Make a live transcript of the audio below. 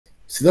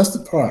See, that's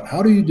the part.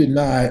 How do you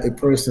deny a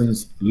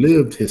person's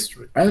lived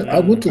history?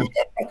 I went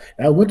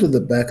to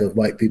the back of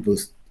white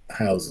people's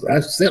houses. I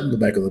sat in the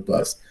back of the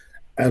bus.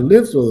 I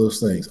lived through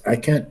those things. I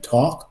can't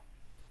talk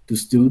to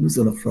students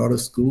in a Florida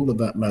school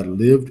about my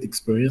lived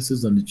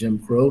experiences under Jim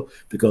Crow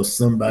because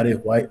somebody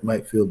white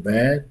might feel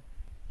bad.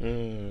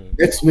 Mm.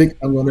 Next week,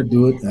 I'm going to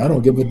do it. And I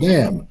don't give a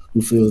damn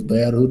who feels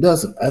bad, who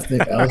doesn't. I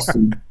think our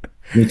students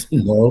need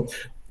to know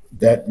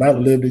that my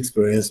lived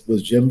experience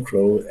was Jim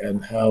Crow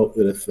and how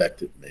it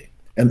affected me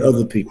and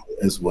other people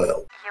as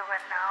well. You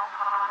are now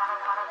part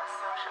of a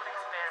social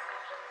experiment.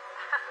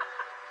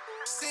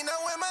 See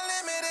now where my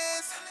limit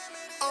is.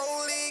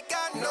 Only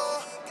got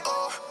no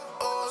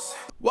ohs.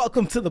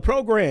 Welcome to the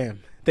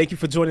program. Thank you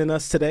for joining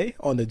us today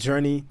on the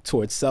journey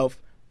towards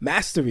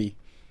self-mastery.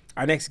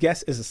 Our next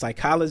guest is a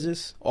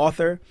psychologist,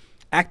 author,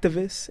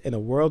 activist, and a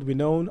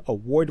world-renowned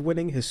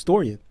award-winning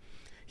historian.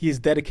 He has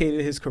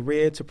dedicated his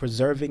career to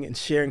preserving and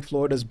sharing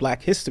Florida's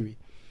Black history.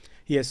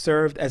 He has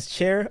served as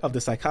chair of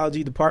the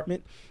psychology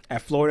department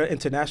at Florida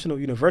International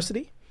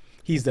University.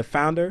 He's the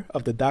founder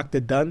of the Dr.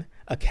 Dunn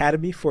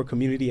Academy for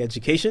Community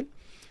Education.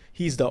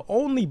 He's the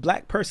only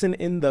Black person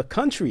in the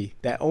country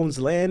that owns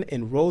land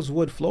in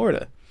Rosewood,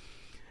 Florida.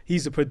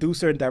 He's the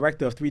producer and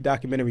director of 3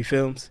 documentary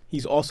films.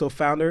 He's also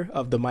founder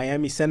of the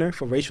Miami Center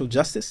for Racial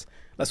Justice.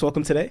 Let's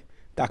welcome today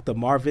Dr.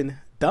 Marvin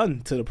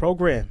Dunn to the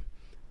program.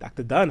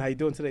 Dr. Dunn, how you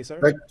doing today,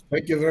 sir?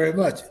 Thank you very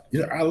much.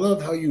 I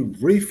love how you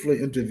briefly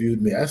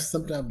interviewed me. I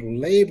sometimes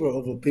labor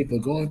over people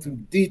going through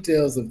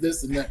details of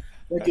this and that.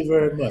 Thank you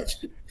very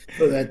much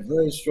for that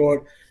very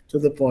short, to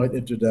the point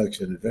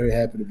introduction. Very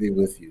happy to be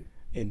with you.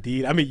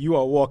 Indeed. I mean, you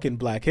are walking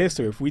Black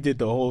history. If we did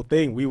the whole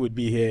thing, we would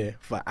be here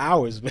for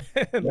hours, man.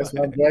 That's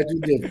why I'm glad you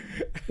did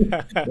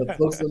it. But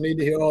folks don't need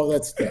to hear all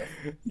that stuff.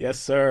 Yes,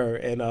 sir.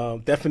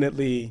 And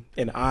definitely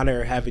an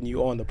honor having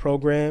you on the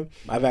program.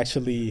 I've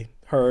actually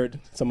heard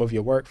some of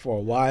your work for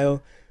a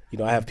while.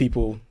 I have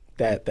people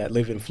that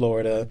live in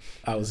Florida.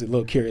 I was a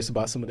little curious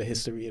about some of the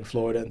history in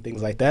Florida and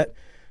things like that.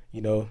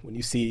 When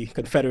you see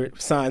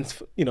Confederate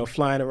signs,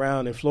 flying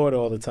around in Florida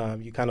all the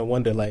time, you kind of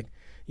wonder, like,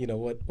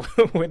 what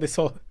where this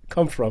all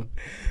come from.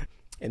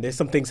 And there's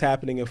some things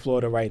happening in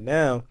Florida right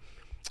now.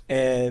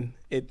 And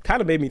it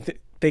kind of made me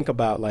think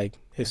about, like,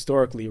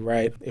 historically,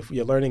 right? If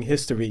you're learning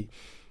history,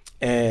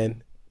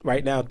 and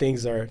right now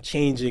things are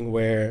changing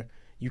where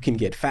you can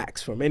get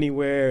facts from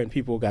anywhere and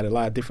people got a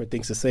lot of different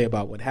things to say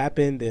about what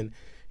happened, and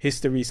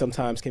history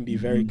sometimes can be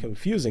very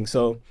confusing.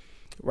 So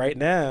right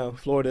now,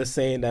 Florida is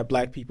saying that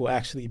Black people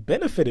actually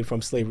benefited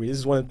from slavery. This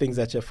is one of the things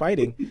that you're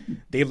fighting.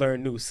 They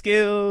learn new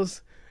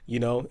skills,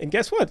 and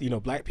guess what?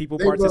 Black people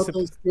They brought participate.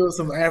 those skills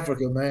from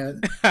Africa,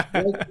 man.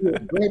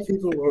 Black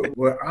people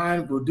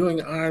were doing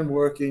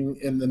ironworking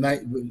in the night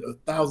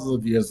thousands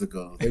of years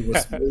ago. They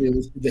were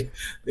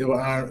they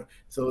were iron.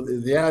 So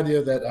the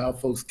idea that our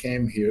folks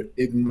came here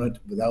ignorant,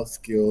 without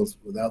skills,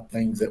 without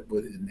things that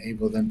would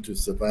enable them to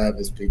survive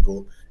as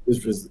people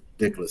is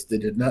ridiculous. They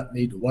did not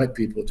need white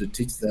people to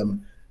teach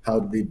them how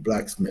to be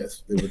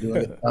blacksmiths. They were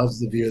doing it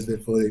thousands of years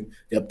before they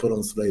got put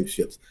on slave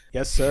ships.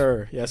 Yes,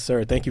 sir. Yes,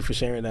 sir. Thank you for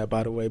sharing that,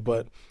 by the way.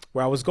 But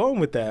where I was going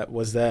with that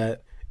was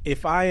that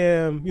if I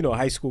am, a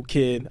high school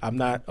kid, I'm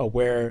not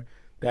aware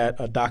that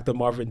a Dr.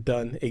 Marvin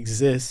Dunn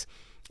exists,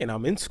 and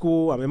I'm in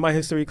school, I'm in my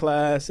history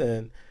class,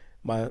 and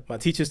my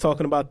teacher's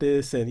talking about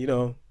this,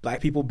 and,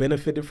 Black people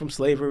benefited from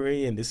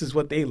slavery, and this is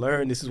what they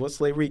learned. This is what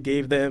slavery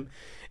gave them.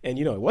 And,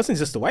 it wasn't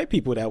just the white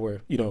people that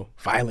were,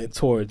 violent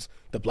towards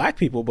the Black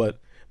people, but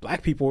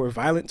Black people were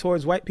violent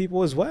towards white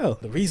people as well.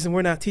 The reason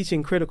we're not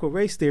teaching critical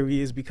race theory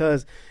is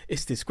because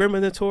it's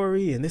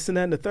discriminatory and this and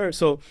that and the third.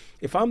 So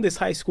if I'm this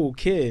high school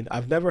kid,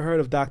 I've never heard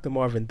of Dr.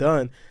 Marvin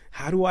Dunn,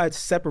 how do I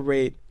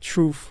separate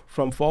truth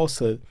from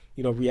falsehood,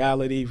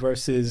 reality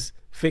versus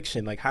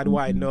fiction? Like, how do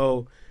I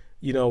know,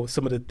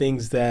 some of the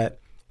things that,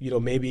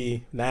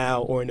 maybe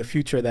now or in the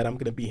future that I'm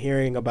going to be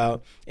hearing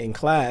about in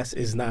class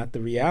is not the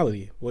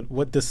reality?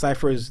 What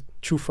deciphers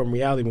truth from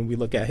reality when we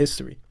look at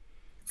history?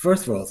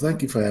 First of all,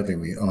 thank you for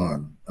having me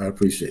on. I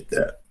appreciate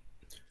that.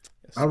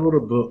 Yes, I wrote a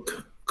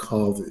book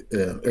called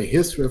A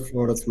History of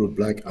Florida Through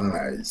Black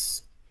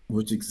Eyes,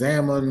 which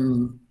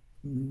examined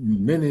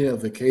many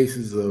of the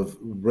cases of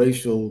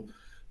racial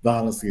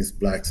violence against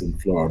Blacks in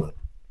Florida.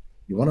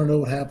 You want to know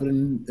what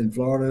happened in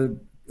Florida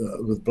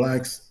with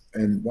Blacks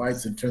and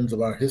whites in terms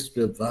of our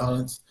history of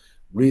violence?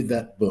 Read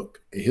that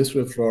book, A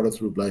History of Florida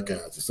Through Black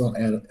Eyes. It's on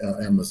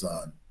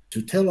Amazon.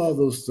 To tell all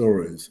those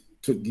stories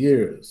took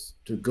years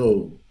to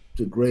go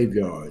to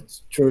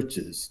graveyards,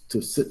 churches,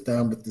 to sit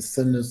down with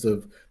descendants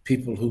of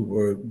people who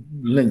were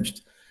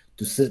lynched,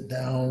 to sit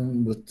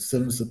down with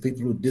descendants of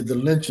people who did the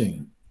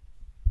lynching.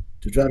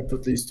 To try to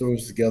put these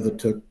stories together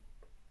took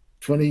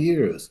 20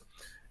 years.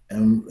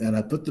 And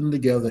I put them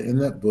together in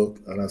that book,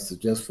 and I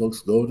suggest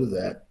folks go to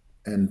that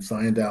and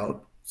find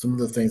out some of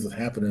the things that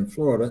happened in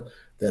Florida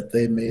that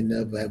they may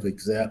never have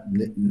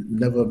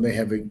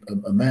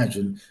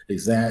imagined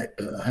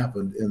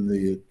happened in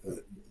the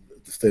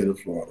state of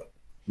Florida.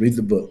 Read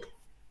the book.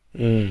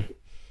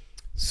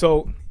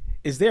 So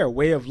is there a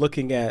way of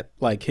looking at,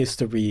 like,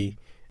 history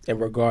in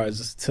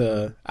regards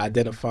to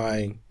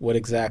identifying what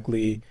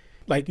exactly,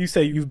 like you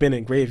say, you've been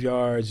in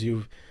graveyards,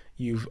 you've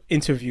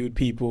interviewed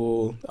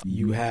people,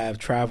 you have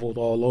traveled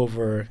all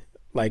over.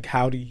 Like,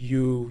 how do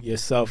you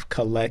yourself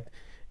collect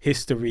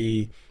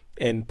history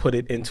and put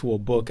it into a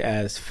book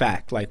as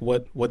fact? Like,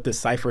 what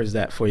deciphers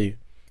that for you?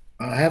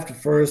 I have to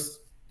first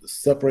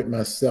separate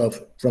myself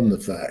from the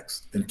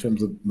facts in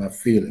terms of my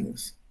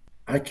feelings.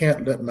 I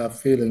can't let my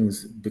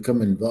feelings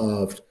become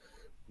involved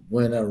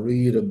when I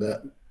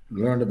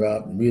learn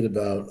about, and read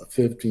about a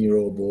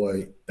 15-year-old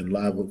boy in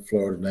Livewood,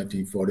 Florida,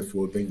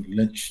 1944, being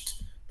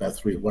lynched by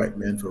three white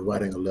men for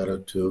writing a letter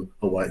to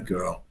a white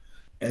girl.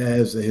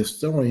 As a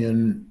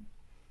historian,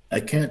 I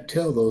can't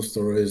tell those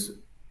stories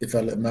if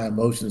I let my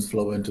emotions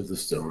flow into the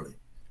story.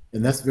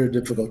 And that's very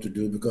difficult to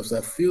do because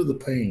I feel the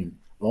pain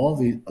of all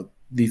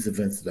these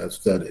events that I've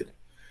studied.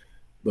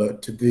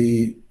 But to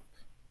be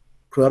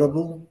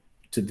credible,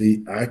 to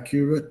be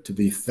accurate, to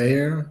be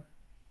fair,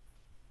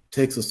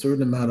 takes a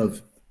certain amount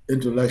of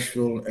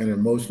intellectual and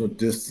emotional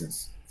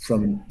distance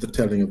from the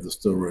telling of the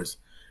stories.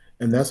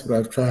 And that's what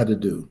I've tried to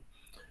do.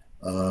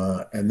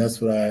 And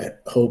that's what I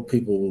hope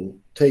people will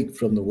take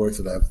from the work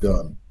that I've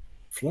done.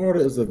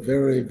 Florida is a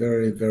very,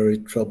 very, very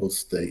troubled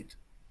state.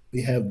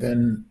 We have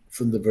been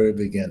from the very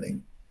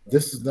beginning.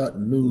 This is not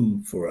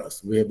new for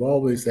us. We have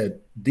always had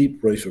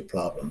deep racial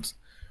problems.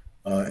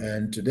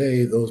 And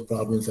today, those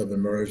problems have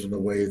emerged in a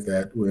way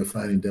that we're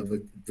finding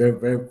very,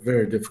 very,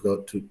 very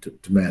difficult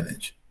to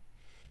manage.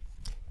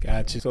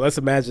 Gotcha. So let's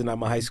imagine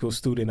I'm a high school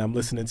student. I'm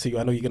listening to you.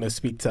 I know you're going to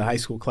speak to a high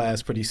school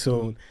class pretty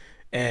soon.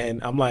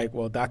 And I'm like,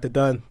 well, Dr.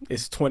 Dunn,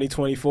 it's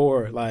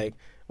 2024. Like,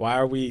 why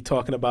are we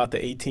talking about the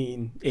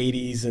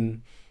 1880s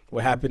and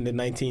what happened in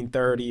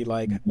 1930?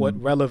 Like, what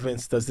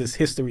relevance does this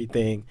history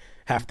thing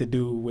have to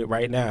do with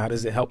right now? How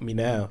does it help me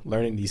now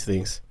learning these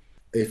things?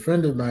 A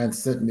friend of mine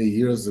sent me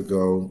years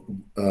ago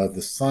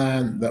the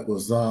sign that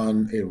was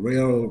on a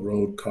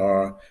railroad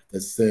car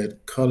that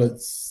said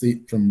colored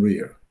seat from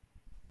rear.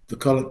 The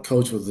colored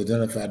coach was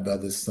identified by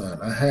this sign.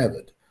 I have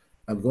it.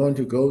 I'm going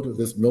to go to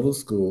this middle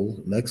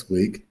school next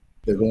week.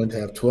 They're going to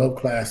have 12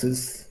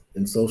 classes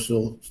in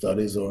social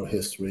studies or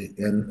history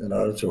in an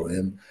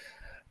auditorium.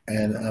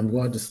 And I'm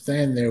going to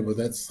stand there with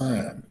that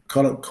sign,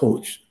 colored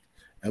coach.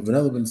 I have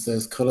another one that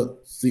says colored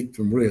seat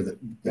from rear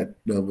that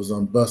was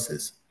on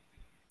buses.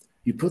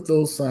 You put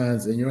those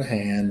signs in your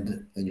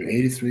hand and you're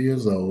 83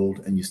 years old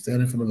and you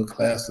stand in front of a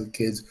class of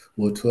kids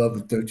who are 12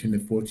 and 13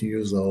 and 14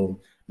 years old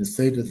and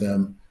say to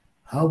them,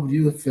 how would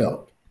you have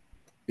felt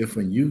if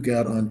when you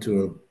got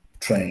onto a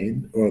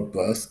train or a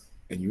bus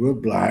and you were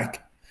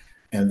black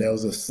and there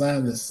was a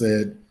sign that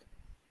said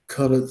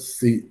colored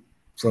seat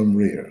from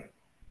rear?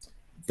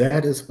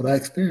 That is what I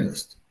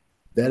experienced.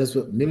 That is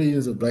what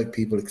millions of black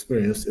people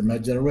experienced in my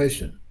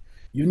generation.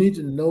 You need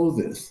to know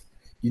this.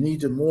 You need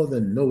to more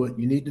than know it,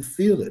 you need to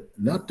feel it.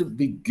 Not to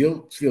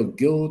feel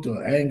guilt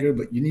or anger,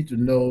 but you need to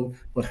know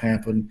what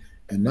happened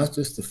and not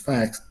just the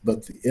facts,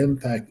 but the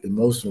impact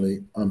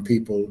emotionally on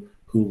people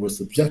who were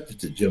subjected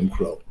to Jim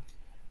Crow.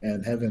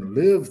 And having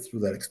lived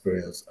through that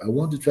experience, I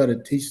want to try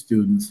to teach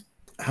students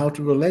how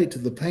to relate to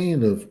the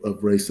pain of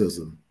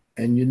racism.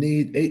 And you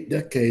need 8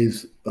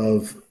 decades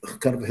of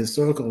kind of a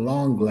historical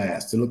long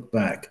glass to look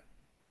back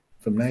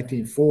from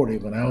 1940,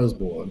 when I was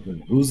born,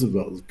 when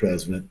Roosevelt was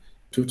president,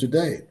 to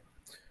today.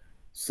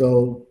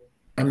 So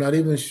I'm not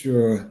even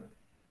sure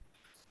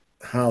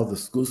how the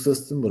school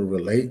system will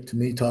relate to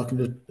me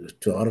talking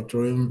to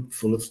auditorium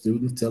full of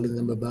students, telling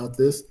them about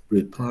this,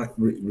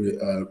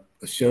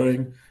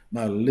 sharing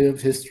my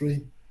lived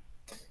history.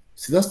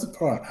 See, that's the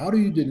part. How do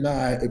you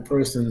deny a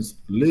person's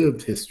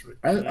lived history?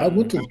 I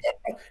went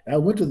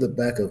to the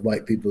back of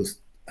white people's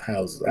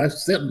houses. I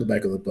sat in the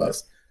back of the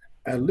bus.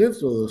 I lived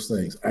through those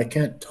things. I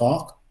can't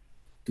talk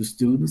to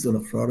students in a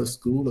Florida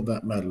school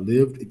about my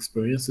lived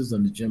experiences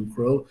under Jim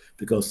Crow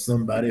because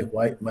somebody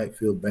white might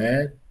feel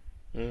bad.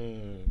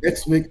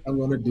 Next week, I'm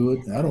going to do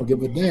it. I don't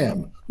give a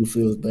damn who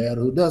feels bad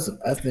or who doesn't.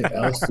 I think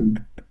our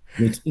students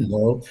need to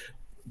know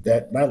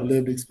that my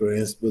lived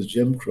experience was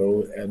Jim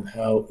Crow and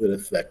how it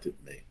affected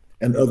me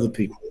and other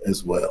people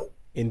as well.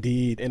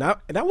 Indeed. And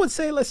I would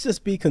say let's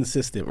just be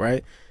consistent,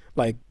 right?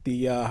 Like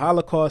the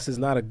Holocaust is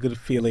not a good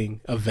feeling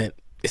event.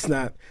 It's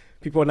not,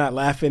 people are not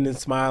laughing and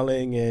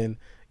smiling and,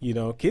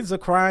 kids are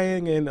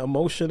crying and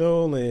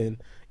emotional and,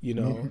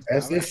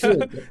 as they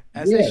should.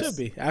 As they should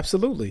be.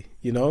 Absolutely.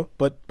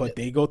 But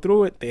they go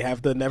through it. They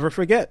have to never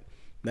forget.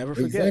 Never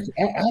forget.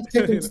 Exactly. I've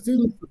taken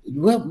students.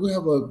 We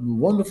have a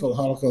wonderful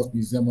Holocaust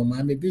museum on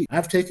Miami Beach.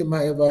 I've taken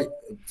my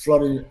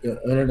Florida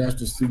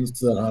international students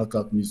to the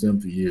Holocaust Museum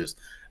for years.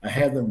 I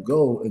had them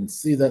go and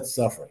see that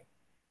suffering.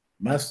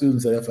 My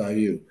students at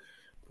FIU.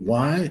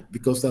 Why?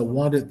 Because I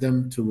wanted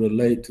them to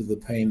relate to the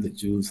pain that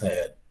Jews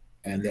had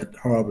and that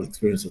horrible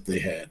experience that they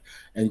had.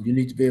 And you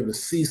need to be able to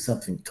see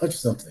something, touch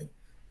something,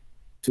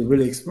 to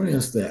really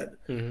experience that,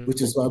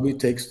 which is why we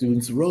take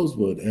students to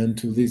Rosewood and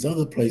to these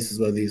other places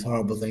where these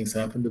horrible things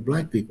happen to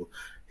Black people.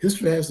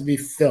 History has to be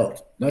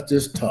felt, not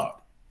just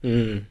taught.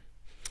 I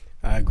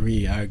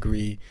agree.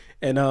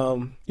 And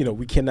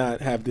we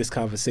cannot have this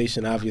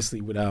conversation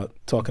obviously without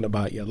talking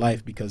about your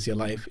life, because your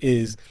life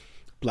is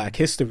Black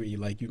history,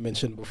 like you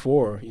mentioned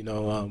before.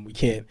 We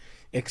can't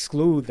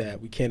exclude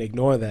that. We can't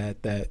ignore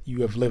that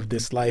you have lived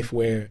this life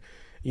where,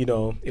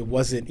 it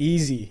wasn't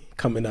easy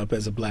coming up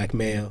as a Black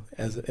male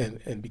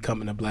and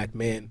becoming a Black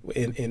man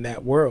in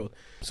that world.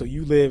 So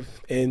you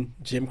live in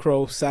Jim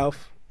Crow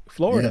South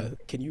Florida.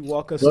 Yeah. Can you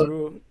walk us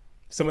through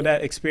some of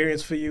that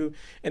experience for you?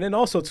 And then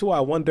also too,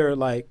 I wonder,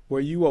 like, were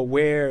you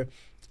aware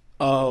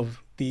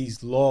of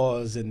these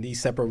laws and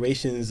these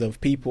separations of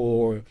people,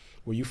 or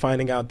were you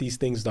finding out these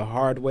things the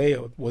hard way?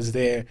 Or was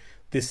there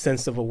this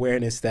sense of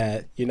awareness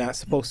that you're not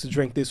supposed to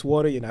drink this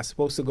water, you're not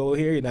supposed to go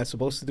here, you're not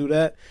supposed to do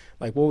that?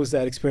 Like, what was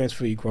that experience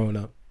for you growing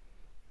up?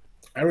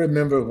 I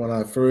remember when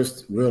I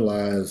first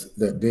realized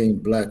that being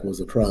Black was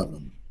a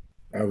problem.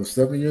 I was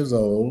 7 years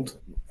old.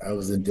 I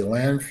was in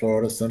DeLand,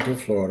 Florida, Central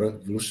Florida,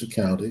 Volusia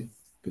County,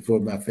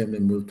 before my family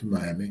moved to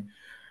Miami.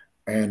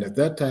 And at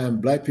that time,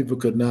 Black people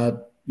could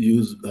not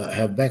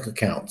have bank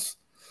accounts.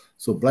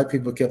 So Black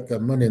people kept their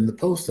money in the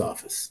post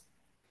office.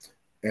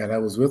 And I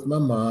was with my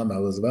mom. I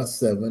was about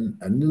 7.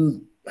 I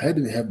knew I had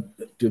to have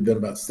been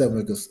about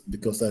 7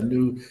 because I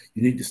knew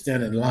you need to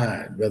stand in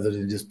line rather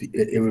than just be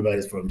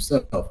everybody's for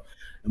himself.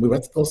 And we were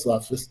at the post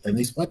office, and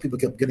these white people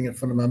kept getting in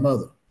front of my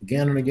mother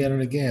again and again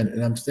and again.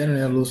 And I'm standing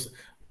there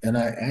and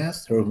I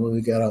asked her when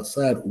we got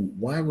outside,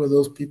 why were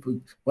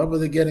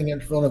they getting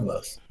in front of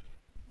us?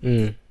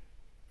 And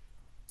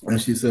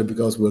she said,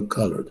 because we're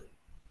colored.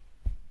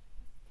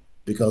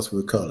 Because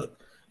we're colored.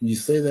 You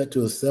say that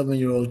to a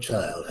 7-year-old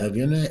child. Have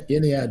you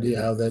any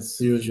idea how that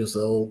sears your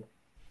soul?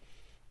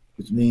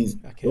 Which means,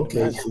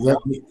 okay, so that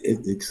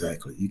means,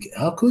 exactly.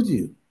 How could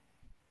you?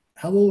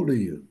 How old are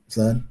you,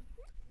 son?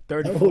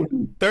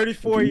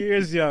 34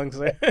 years young.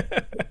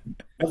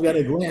 I've got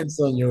a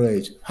grandson your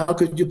age. How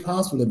could you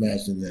possibly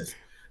imagine this?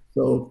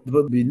 So,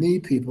 but we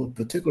need people,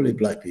 particularly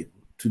Black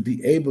people, to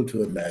be able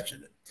to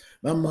imagine it.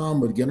 My mom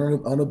would get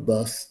on a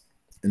bus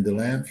in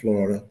DeLand,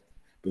 Florida,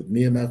 with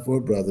me and my 4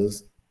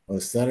 brothers on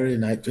a Saturday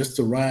night just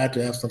to ride,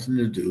 to have something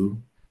to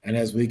do. And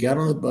as we got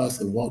on the bus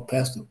and walked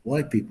past the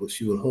white people,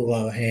 she would hold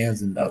our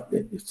hands and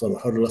sort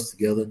of huddle us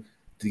together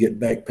to get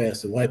back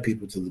past the white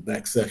people to the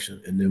back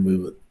section. And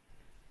then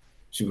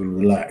she would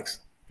relax.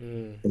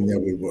 And there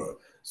we were.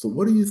 So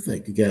what do you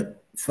think? You got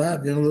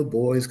 5 young little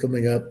boys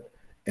coming up,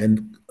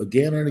 and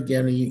again and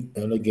again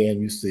and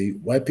again, you see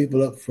white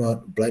people up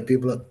front, Black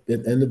people up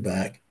in the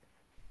back.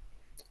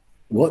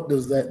 What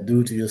does that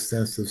do to your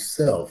sense of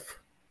self?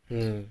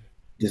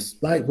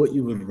 Despite what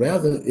you would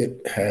rather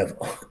it have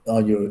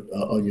on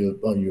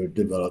your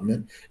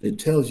development, it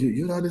tells you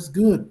you're not as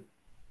good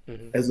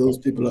as those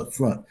people up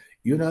front.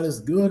 You're not as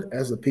good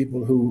as the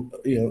people who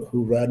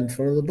ride in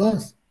front of the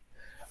bus.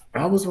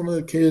 I was one of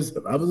the kids.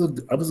 I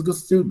was a good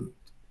student.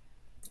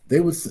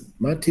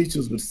 My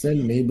teachers would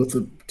send me with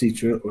a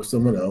teacher or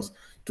someone else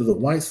to the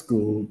white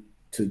school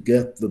to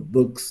get the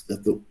books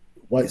that the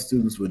white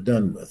students were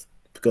done with,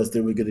 because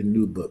they were getting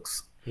new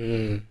books.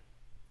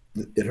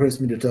 It hurts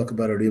me to talk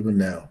about it even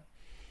now.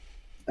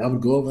 I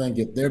would go over there and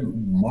get their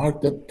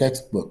marked up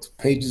textbooks,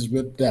 pages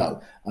ripped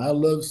out. I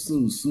love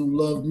Sue, Sue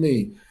loved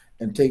me,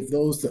 and take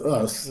those to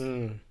us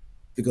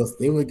because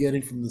they were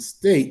getting from the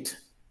state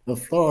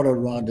of Florida,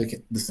 Ron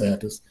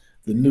DeSantis,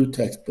 the new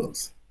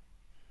textbooks.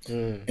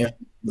 And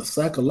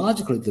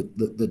psychologically,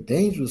 the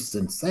dangerous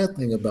and sad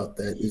thing about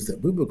that is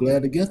that we were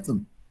glad to get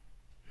them.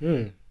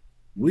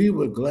 We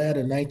were glad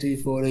in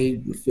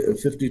 1948,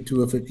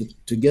 52, or 50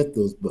 to get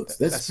those books.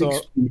 That's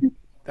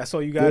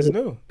all you guys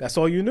knew. That's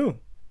all you knew.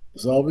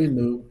 That's all we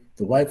knew.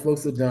 The white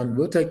folks are done.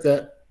 We'll take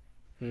that.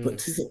 But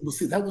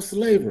see, that was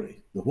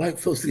slavery. The white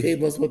folks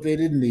gave us what they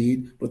didn't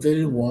need, what they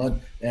didn't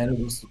want, and it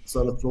was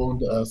sort of thrown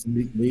to us,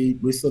 and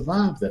we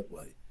survived that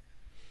way.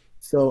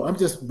 So I'm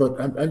just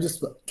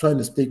trying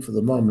to speak for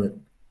the moment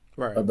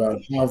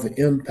about how the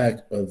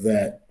impact of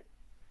that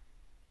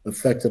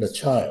affected a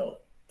child,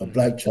 a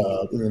Black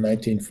child in the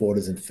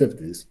 1940s and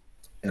 50s,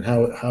 and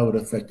how it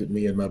affected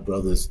me and my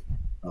brothers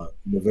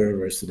in a very,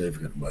 very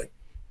significant way.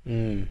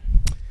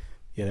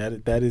 Yeah,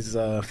 that is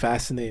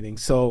fascinating.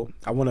 So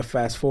I want to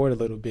fast forward a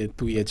little bit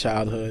through your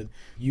childhood.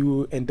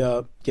 You end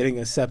up getting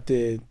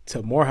accepted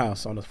to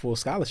Morehouse on a full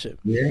scholarship.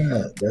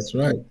 Yeah, that's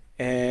right.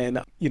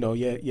 And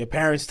your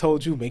parents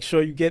told you, make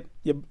sure you get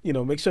your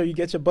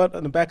butt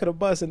on the back of the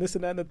bus and this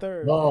and that and the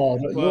third. No,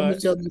 you want me to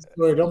tell this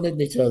story? Don't make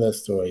me tell that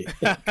story.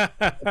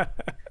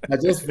 I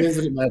just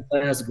visited my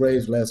parents'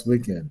 graves last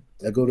weekend.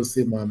 I go to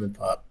see Mom and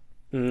Pop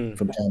from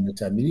time to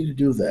time. You need to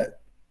do that.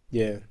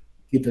 Yeah.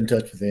 Keep in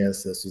touch with the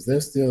ancestors.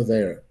 They're still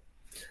there.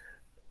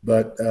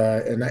 But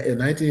in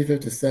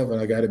 1957,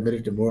 I got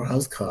admitted to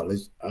Morehouse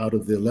College out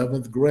of the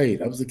 11th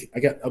grade. I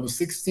was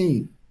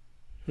 16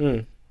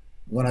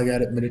 when I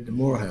got admitted to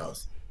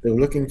Morehouse. They were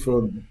looking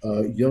for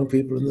young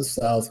people in the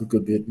South who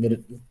could be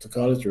admitted to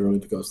college early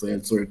because they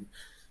had certain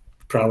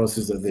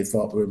promises that they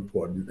thought were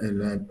important,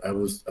 and I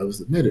was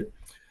admitted.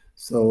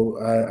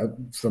 So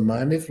from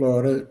Miami,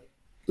 Florida,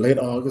 late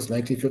August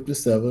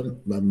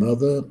 1957, my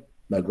mother,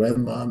 my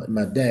grandmom and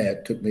my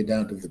dad took me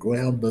down to the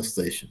Greyhound bus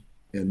station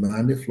in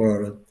Miami,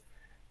 Florida,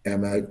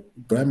 and my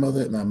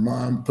grandmother and my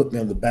mom put me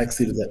on the back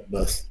seat of that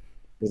bus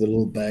with a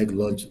little bag of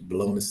lunch,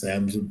 bologna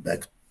sandwich,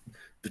 back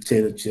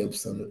potato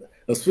chips, and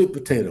a sweet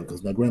potato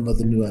because my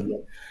grandmother knew I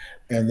loved.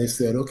 And they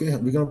said, "Okay,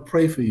 we're going to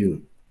pray for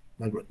you.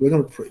 We're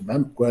going to pray."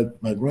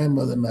 My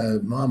grandmother and my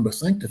mom were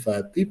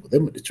sanctified people. They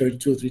went to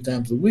church 2 or 3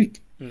 times a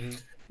week. Mm-hmm.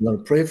 I'm going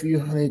to pray for you,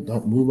 honey.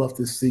 Don't move off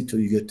this seat till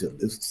you get to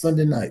it's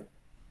Sunday night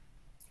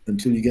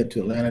until you get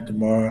to Atlanta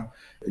tomorrow.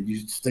 You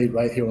stay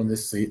right here on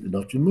this seat and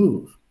don't you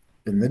move.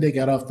 And then they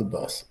got off the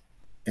bus.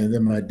 And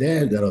then my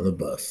dad got on the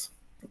bus.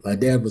 My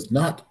dad was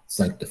not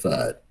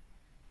sanctified.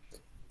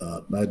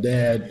 My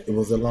dad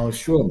was a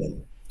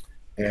longshoreman.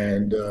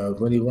 And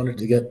when he wanted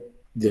to get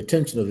the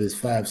attention of his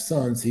 5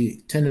 sons,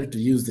 he tended to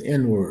use the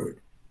N word.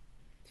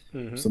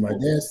 Mm-hmm. So my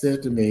dad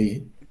said to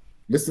me,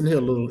 "Listen here,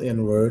 little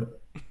N word.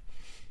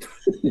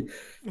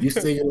 You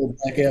stay your little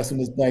black ass in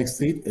this back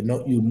seat and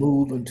don't you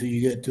move until you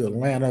get to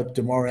Atlanta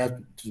tomorrow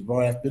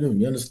afternoon.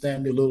 You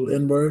understand me, little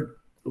N word?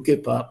 Okay,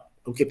 Pop.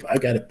 Okay, I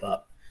got it,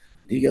 Pop."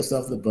 He gets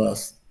off the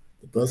bus.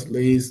 The bus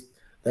leaves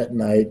that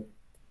night,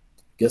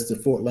 gets to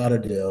Fort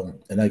Lauderdale,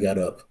 and I got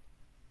up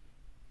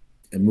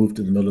and moved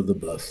to the middle of the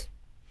bus.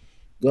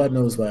 God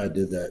knows why I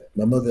did that.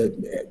 My mother,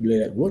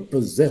 "What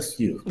possessed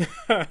you?"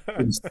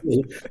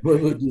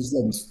 What would do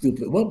something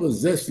stupid? What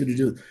possessed you to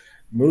do?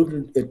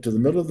 Moved into the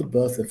middle of the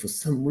bus, and for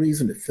some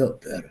reason it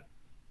felt better.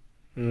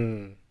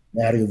 Mm.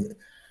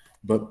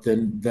 But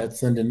then that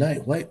Sunday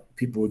night, white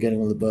people were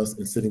getting on the bus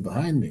and sitting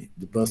behind me.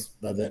 The bus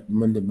by that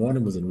Monday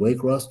morning was in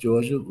Waycross,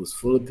 Georgia. It was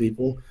full of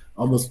people,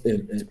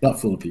 not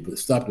full of people. It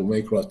stopped in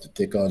Waycross to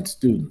take on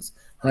students,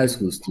 high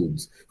school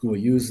students, who were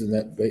using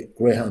that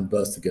Greyhound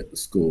bus to get to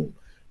school.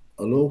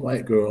 A little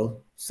white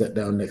girl sat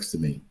down next to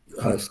me,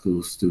 a high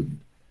school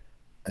student.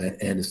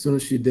 And as soon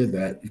as she did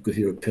that, you could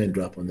hear a pin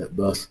drop on that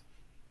bus.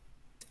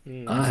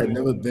 I had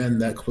never been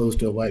that close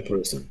to a white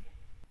person.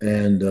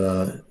 And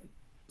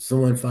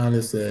someone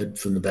finally said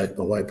from the back,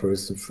 a white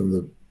person from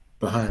the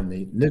behind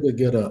me, "Nigga,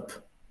 get up.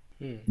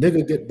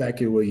 Nigga, get back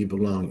here where you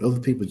belong." Other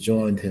people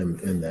joined him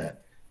in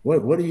that.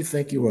 What do you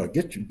think you are?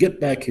 Get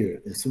back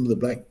here. And some of the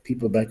black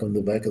people back on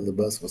the back of the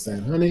bus were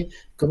saying, "Honey,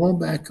 come on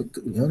back,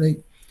 honey."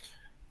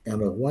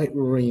 And a white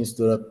Marine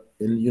stood up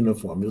in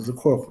uniform. It was a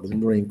corporal in the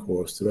Marine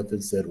Corps, stood up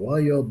and said, "Why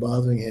are y'all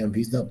bothering him?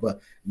 He's not," and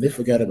they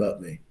forgot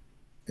about me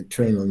and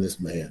turned on this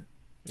man.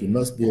 "He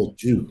must be a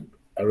Jew."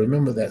 I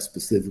remember that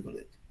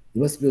specifically.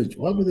 "You must be a Jew."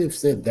 Why would they have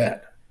said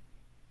that?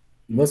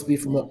 "You must be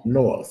from up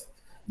north.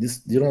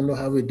 You don't know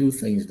how we do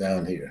things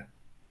down here."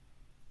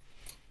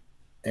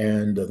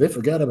 And they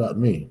forgot about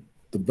me.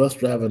 The bus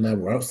driver and I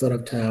were outside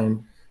of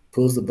town,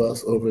 pulls the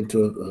bus over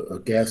into a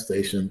gas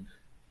station,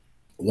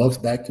 walks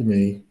back to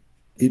me.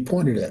 He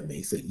pointed at me.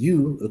 He said,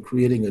 "You are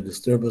creating a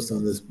disturbance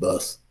on this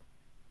bus.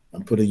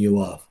 I'm putting you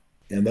off."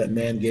 And that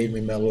man gave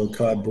me my little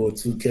cardboard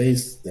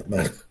suitcase that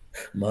my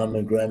mom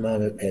and grandma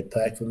had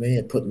packed for me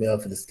and put me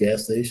off at this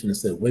gas station and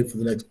said, "Wait for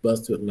the next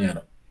bus to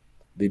Atlanta.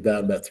 Be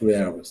bound about 3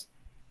 hours,"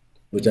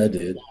 which I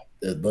did.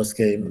 The bus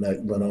came and I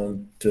went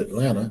on to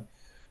Atlanta.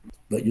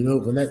 But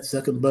when that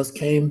second bus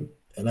came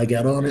and I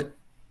got on it,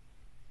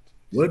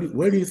 where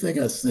do you think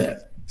I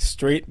sat?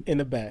 Straight in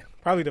the back.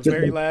 Probably the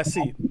very last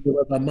seat.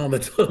 What my mama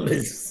told me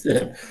to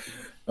sit.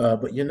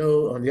 But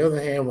on the other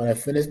hand, when I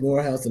finished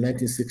Morehouse in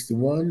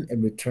 1961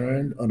 and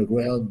returned on a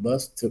Greyhound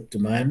bus to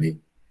Miami,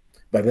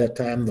 by that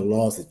time the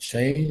laws had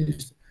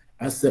changed.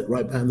 I sat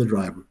right behind the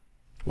driver.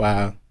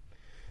 Wow.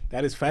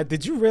 That is fact.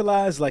 Did you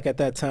realize, like, at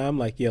that time,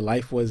 like, your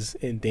life was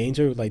in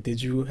danger? Like,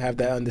 did you have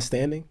that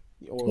understanding?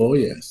 Oh,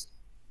 yes.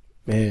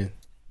 Man.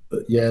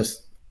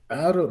 Yes.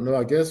 I don't know.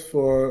 I guess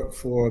for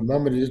a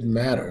moment it didn't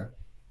matter.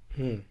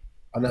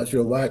 I'm not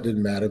sure why it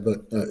didn't matter,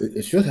 but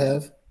it should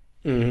have.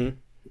 Mm-hmm.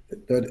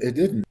 But it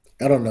didn't.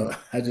 I don't know.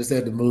 I just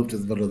had to move to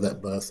the middle of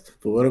that bus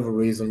for whatever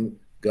reason.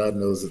 God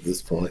knows at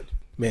this point.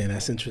 Man,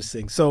 that's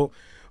interesting. So,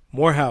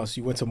 Morehouse,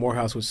 you went to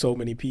Morehouse with so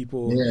many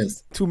people.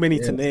 Yes. Too many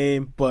to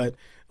name, but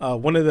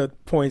one of the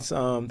points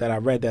that I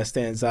read that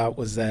stands out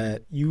was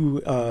that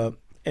you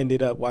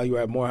ended up, while you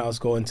were at Morehouse,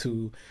 going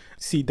to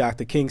see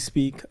Dr. King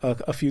speak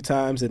a few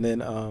times, and then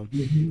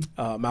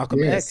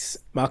Malcolm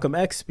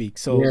X speak.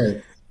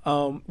 So,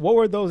 what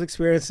were those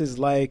experiences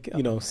like?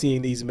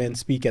 Seeing these men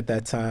speak at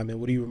that time, and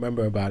what do you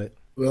remember about it?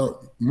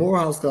 Well,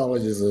 Morehouse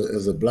College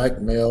is a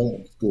black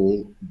male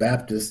school,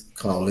 Baptist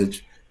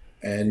college,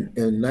 and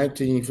in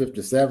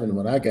 1957,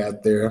 when I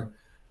got there,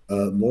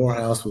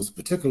 Morehouse was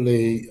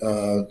particularly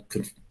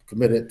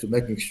committed to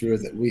making sure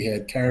that we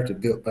had character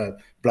built by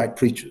black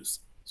preachers.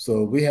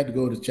 So we had to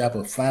go to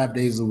chapel 5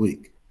 days a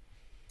week,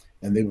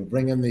 and they would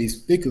bring in these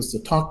speakers to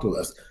talk to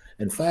us.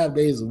 And 5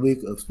 days a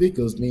week of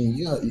speakers mean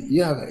you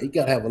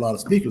got to have a lot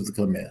of speakers to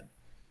come in.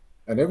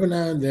 And every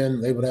now and then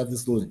they would have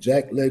this little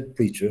jackleg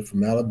preacher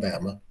from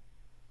Alabama,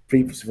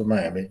 previously from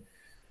Miami,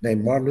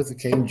 named Martin Luther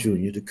King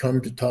Jr. to come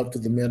to talk to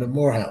the men of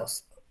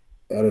Morehouse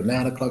at a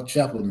 9 o'clock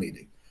chapel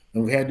meeting.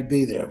 And we had to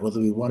be there, whether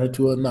we wanted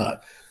to or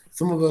not.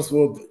 Some of us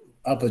wore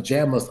our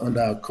pajamas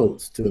under our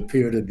coats to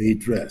appear to be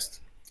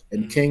dressed.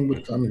 and King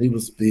would come and he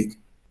would speak,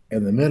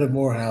 and the men of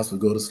Morehouse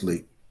would go to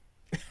sleep.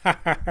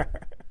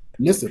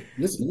 Listen,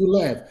 you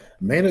laugh.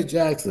 Maynard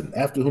Jackson,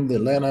 after whom the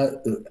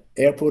Atlanta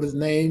airport is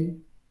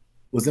named,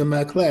 was in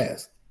my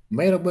class.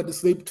 Maynard went to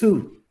sleep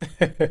too.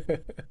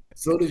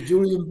 So did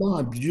Julian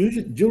Bond.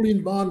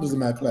 Julian Bond was in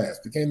my class,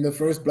 became the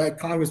first black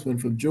congressman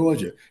from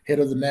Georgia, head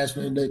of the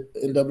national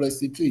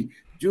NAACP.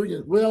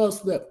 Julian, we all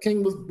slept.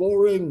 King was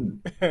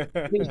boring. He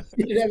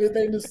didn't have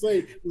anything to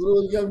say. He was a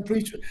little young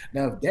preacher.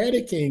 Now, if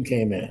Daddy King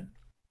came in,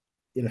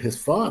 his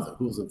father,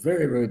 who was a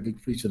very, very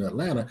big preacher in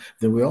Atlanta,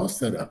 then we all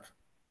set up.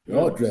 We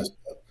all dressed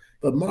up.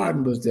 But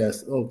Martin was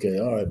just, okay,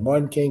 all right,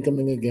 Martin King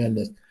coming again.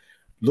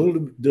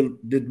 Little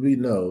did we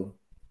know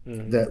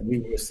that we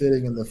were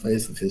sitting in the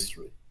face of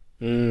history.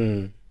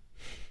 Mm.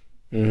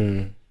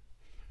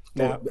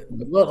 Now,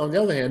 but on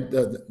the other hand,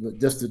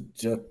 just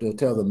to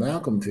tell the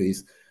Malcolm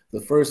piece,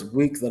 the first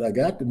week that I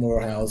got to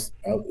Morehouse,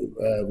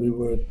 we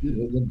were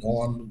in the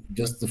dorm,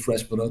 just the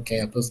freshmen on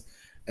campus,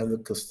 and the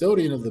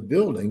custodian of the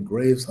building,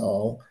 Graves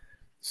Hall,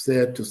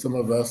 said to some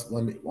of us,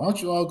 why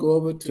don't you all go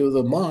over to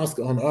the mosque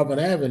on Auburn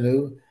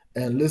Avenue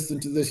and listen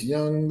to this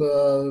young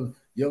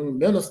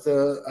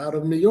minister out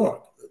of New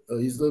York.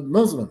 He's a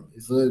Muslim.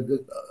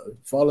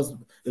 Follows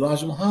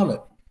Elijah Muhammad.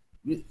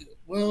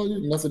 Well,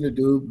 nothing to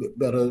do but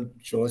better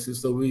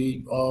choices. So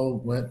we all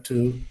went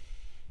to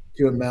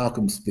hear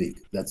Malcolm speak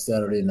that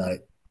Saturday night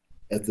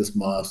at this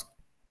mosque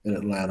in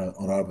Atlanta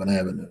on Auburn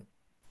Avenue.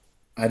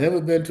 I'd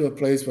never been to a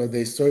place where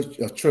they search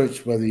a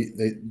church where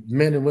the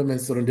men and women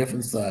sit on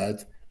different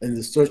sides and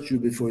they search you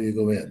before you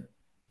go in.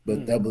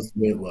 But that was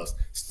the way it was.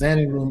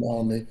 Standing room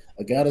only.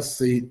 I got a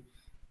seat.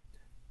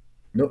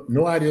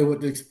 No idea what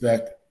to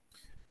expect.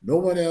 No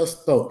one else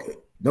spoke.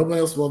 No one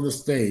else was on the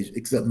stage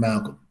except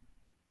Malcolm.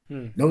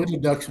 No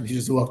introduction. He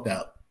just walked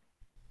out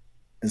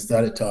and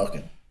started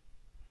talking.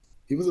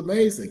 He was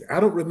amazing. I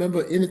don't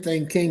remember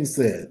anything King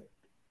said,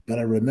 but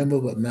I remember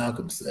what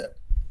Malcolm said.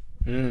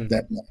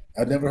 That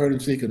I never heard him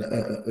speak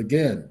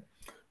again.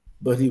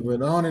 But he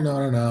went on and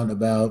on and on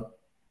about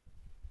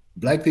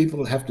Black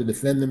people have to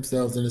defend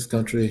themselves in this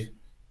country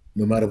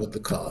no matter what the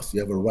cost.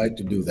 You have a right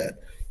to do that.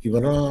 He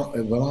went on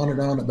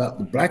and on about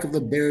the black of the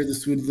berry, the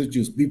sweet of the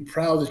juice. Be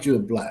proud that you're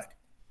Black.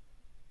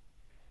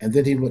 And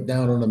then he went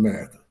down on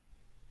America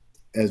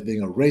as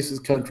being a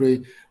racist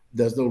country.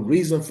 There's no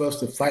reason for us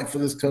to fight for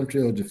this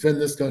country or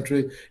defend this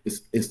country.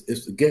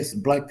 It's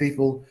against Black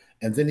people.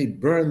 And then he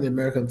burned the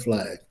American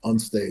flag on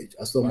stage.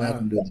 I saw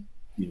Malcolm do that.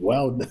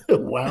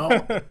 Wow.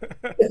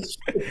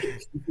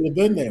 He could have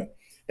been there.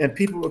 And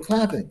people were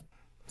clapping.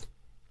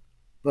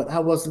 But I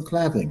wasn't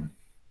clapping.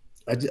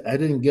 I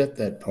didn't get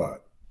that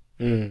part.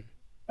 I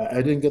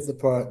didn't get the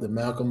part that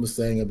Malcolm was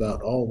saying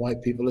about all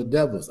white people are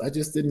devils. I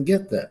just didn't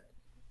get that.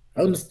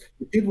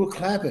 People were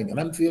clapping, and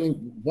I'm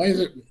feeling, why is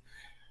it?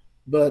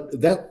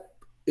 But that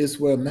is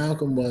where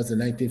Malcolm was in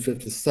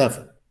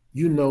 1957.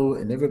 You know,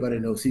 and everybody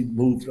knows he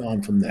moved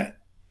on from that.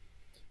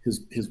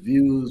 His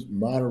views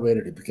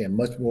moderated. He became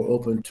much more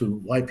open to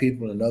white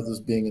people and others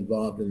being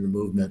involved in the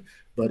movement.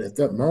 But at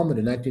that moment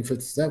in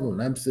 1957, when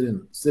I'm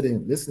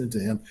sitting listening to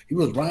him, he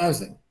was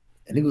rising,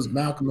 and he was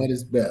Malcolm at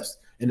his best,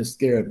 and it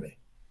scared me.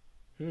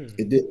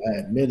 It did. I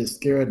admit it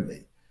scared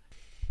me.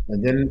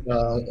 And then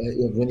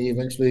when he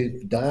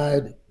eventually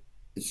died,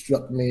 it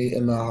struck me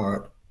in my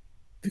heart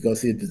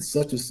because he had been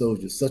such a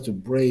soldier, such a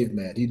brave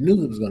man. He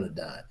knew he was going to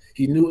die.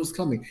 He knew it was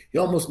coming. He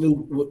almost knew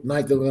what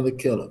night they were going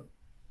to kill him.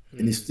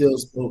 And he still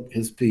spoke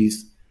his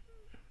piece.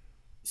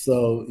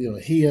 So,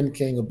 he and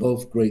King are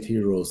both great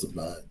heroes of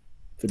mine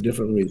for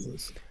different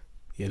reasons.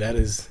 Yeah, that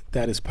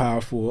is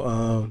powerful.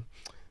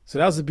 So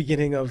that was the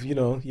beginning of,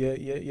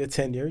 your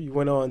tenure. You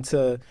went on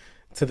to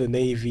the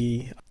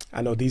Navy.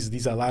 I know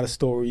these are a lot of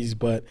stories,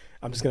 but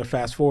I'm just going to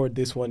fast forward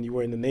this one. You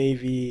were in the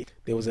Navy.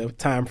 There was a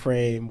time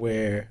frame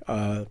where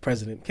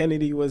President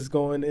Kennedy was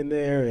going in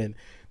there, and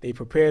they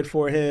prepared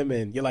for him,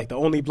 and you're like the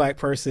only Black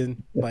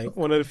person, like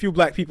one of the few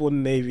Black people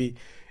in the Navy,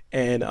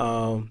 and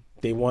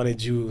they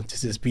wanted you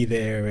to just be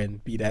there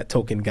and be that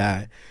token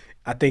guy.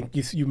 I think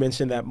you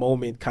mentioned that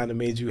moment kind of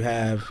made you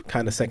have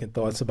kind of second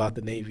thoughts about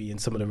the Navy and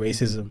some of the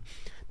racism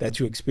that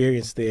you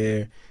experienced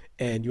there,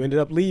 and you ended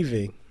up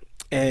leaving.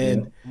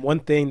 And one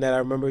thing that I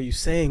remember you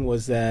saying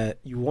was that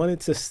you wanted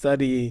to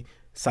study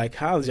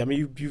psychology. I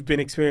mean, you've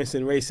been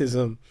experiencing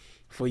racism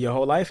for your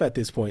whole life at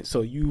this point.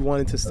 So you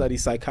wanted to study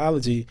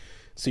psychology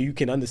so you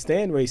can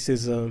understand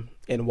racism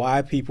and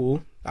why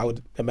people, I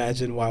would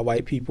imagine why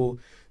white people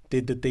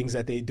did the things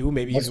that they do,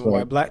 maybe even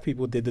why Black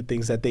people did the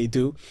things that they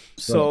do.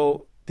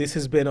 So this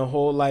has been a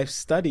whole life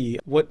study.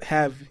 What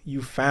have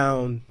you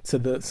found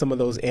to some of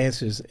those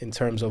answers in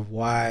terms of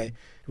why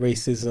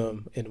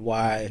racism and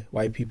why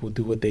white people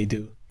do what they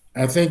do?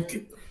 I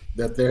think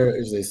that there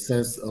is a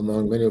sense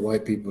among many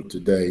white people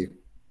today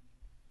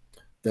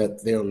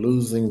that they're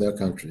losing their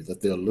country,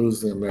 that they're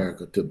losing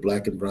America to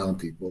Black and brown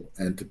people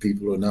and to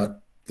people who are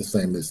not the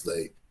same as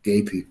they,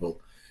 gay people,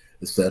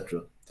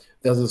 etc.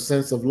 There's a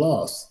sense of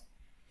loss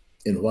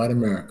in white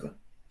America.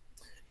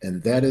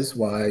 And that is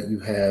why you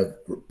have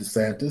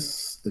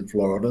DeSantis in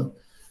Florida,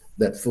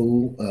 that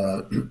fool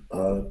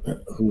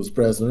who was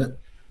president,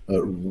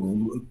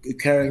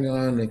 carrying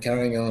on and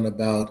carrying on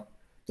about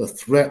the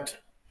threat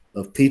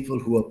of people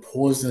who are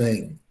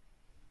poisoning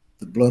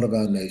the blood of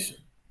our nation.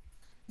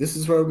 This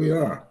is where we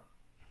are.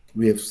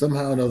 We have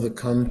somehow or another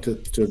come to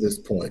this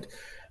point.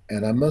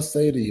 And I must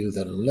say to you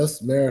that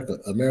unless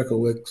America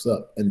wakes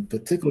up, and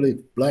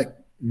particularly Black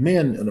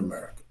men in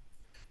America,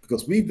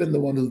 because we've been the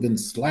one who's been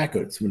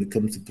slackards when it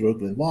comes to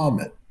political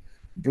involvement.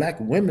 Black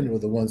women were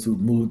the ones who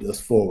moved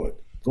us forward,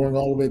 going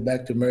all the way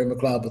back to Mary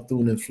McLeod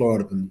Bethune in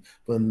Florida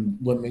when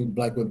women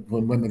got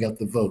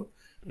the vote.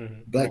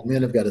 Mm-hmm. Black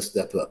men have got to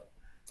step up.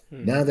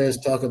 Mm-hmm. Now there's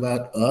talk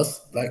about us,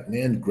 Black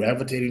men,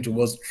 gravitating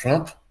towards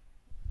Trump.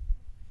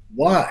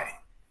 Why?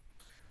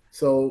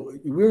 So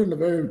we're in a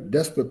very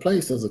desperate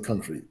place as a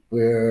country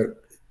where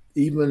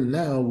even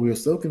now we're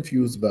so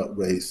confused about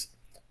race,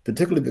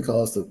 particularly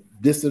because of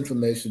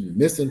disinformation,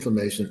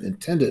 misinformation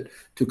intended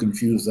to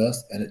confuse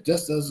us, and it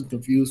just doesn't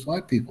confuse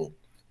white people.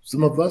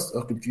 Some of us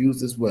are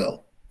confused as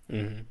well.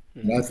 Mm-hmm.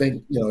 And I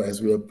think,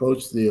 as we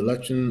approach the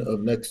election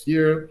of next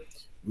year,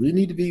 we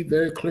need to be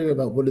very clear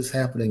about what is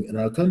happening in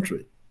our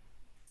country.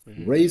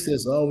 Mm-hmm. Race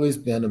has always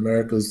been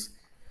America's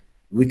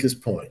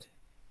weakest point.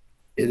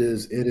 It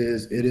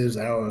is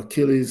our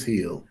Achilles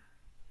heel.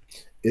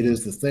 It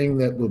is the thing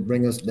that will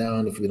bring us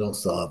down if we don't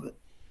solve it.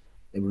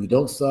 And we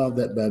don't solve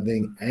that by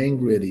being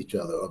angry at each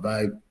other or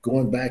by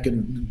going back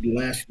and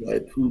lashing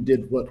at who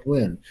did what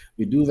when.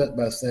 We do that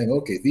by saying,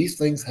 okay, these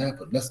things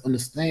happen. Let's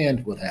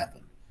understand what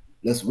happened.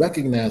 Let's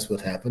recognize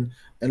what happened,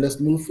 and let's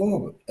move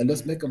forward. And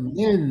let's make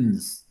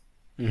amends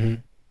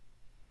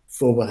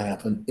for what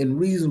happened in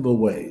reasonable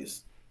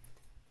ways.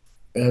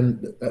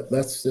 And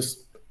that's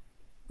just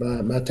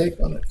my take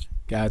on it.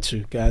 Got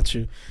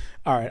you.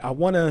 All right, I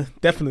want to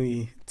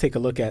definitely take a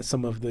look at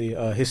some of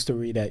the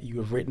history that you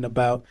have written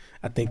about.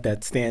 I think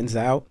that stands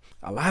out.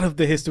 A lot of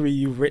the history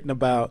you've written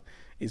about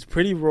is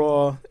pretty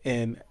raw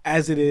and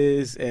as it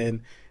is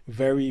and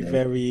very,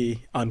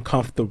 very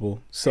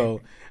uncomfortable.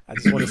 So I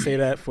just want to say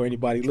that for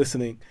anybody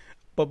listening.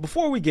 But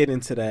before we get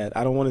into that,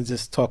 I don't want to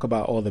just talk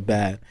about all the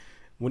bad.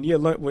 When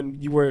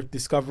you were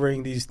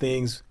discovering these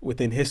things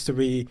within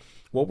history,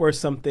 what were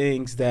some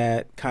things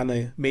that kind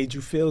of made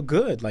you feel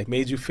good, like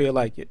made you feel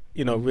like,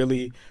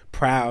 really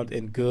proud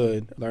and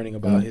good learning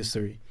about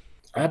history?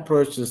 I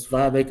purchased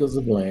 5 acres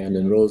of land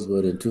in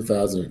Rosewood in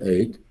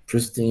 2008,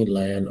 pristine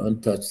land,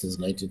 untouched since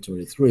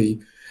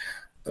 1923.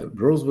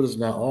 Rosewood is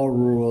now all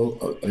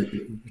rural,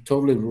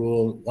 totally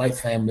rural, white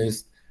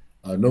families,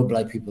 no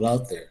Black people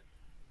out there.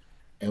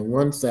 And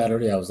one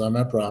Saturday, I was on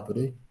my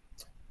property,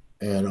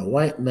 and a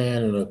white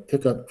man in a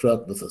pickup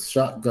truck with a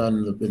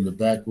shotgun in the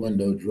back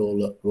window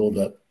rolled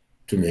up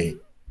to me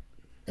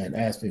and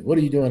asked me, "What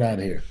are you doing out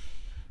here?"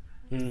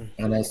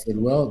 And I said,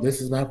 "Well, this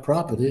is my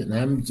property, and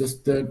I'm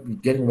just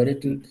getting ready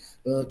to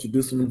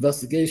do some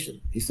investigation."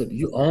 He said,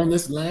 "You own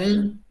this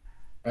land?"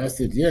 I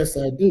said, "Yes,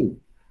 I do."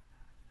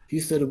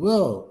 He said,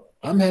 "Well,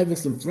 I'm having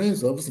some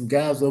friends over, some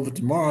guys over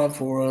tomorrow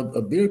for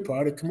a beer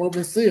party. Come over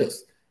and see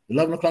us.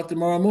 11 o'clock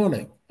tomorrow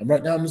morning. I'm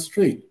right down the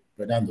street,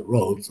 right down the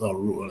road. It's all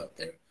rural up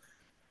there."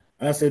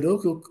 I said,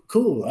 "Okay,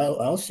 cool.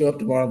 I'll show up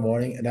tomorrow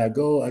morning." And I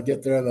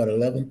get there about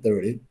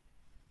 11:30.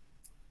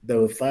 There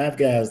were 5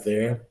 guys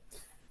there.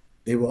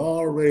 They were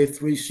already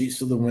 3 sheets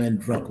to the wind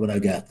drunk when I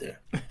got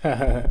there.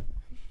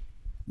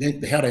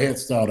 They had a head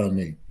start on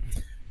me.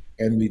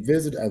 And I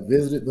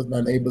visited with my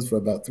neighbors for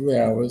about 3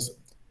 hours,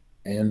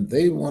 and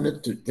they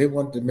wanted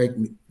to make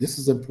me, this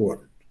is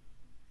important.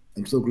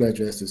 I'm so glad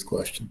you asked this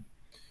question.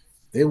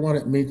 They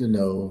wanted me to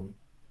know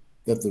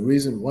that the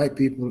reason white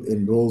people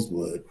in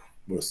Rosewood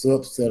were so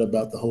upset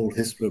about the whole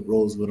history of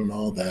Rosewood and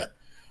all that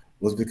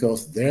was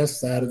because their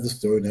side of the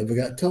story never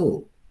got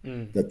told.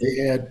 That they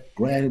had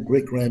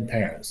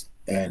great-grandparents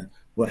and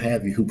what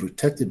have you who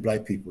protected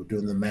Black people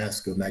during the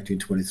massacre of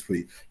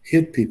 1923,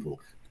 hid people,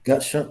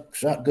 got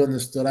shotgunned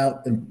and stood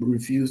out and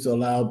refused to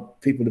allow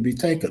people to be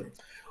taken.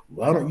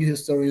 Why don't you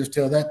historians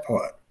tell that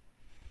part?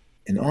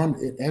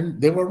 And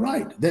they were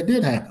right. That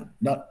did happen.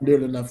 Not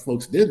nearly enough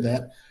folks did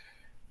that.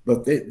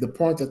 But the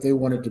point that they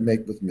wanted to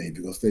make with me,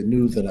 because they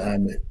knew that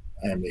I'm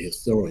a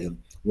historian,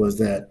 was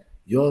that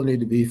you all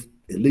need to be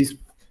at least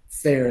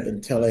fair in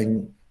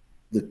telling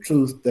the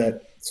truth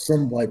that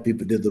some white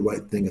people did the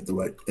right thing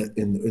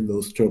in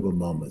those terrible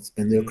moments,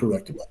 and they're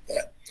correct about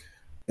that.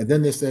 And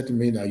then they said to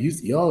me, "Now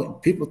y'all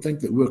people think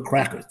that we're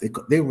crackers."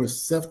 They were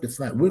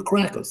self-defined. "We're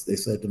crackers," they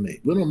said to me.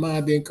 "We don't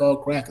mind being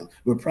called crackers.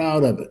 We're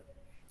proud of it."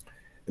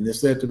 And they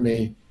said to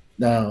me,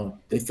 "Now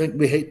they think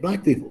we hate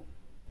Black people.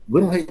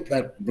 We don't hate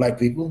Black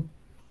people,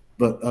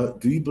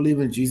 but do you believe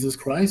in Jesus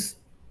Christ?"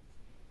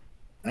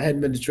 I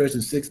hadn't been to church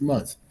in 6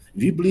 months.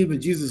 "If you believe in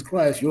Jesus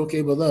Christ, you're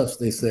okay with us,"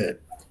 they said.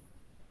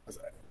 I was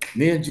like,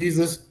 "Me and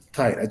Jesus,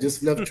 tight. I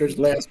just left church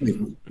last week.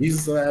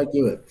 Jesus and I are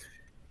good."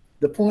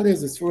 The point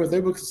is, as far as they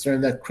were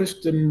concerned, that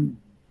Christian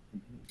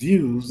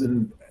views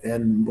and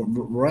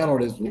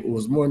morality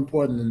was more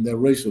important than their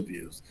racial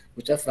views,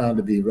 which I found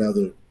to be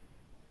rather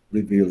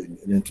revealing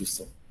and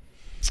interesting.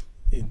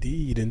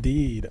 Indeed,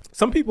 indeed.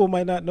 Some people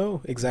might not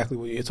know exactly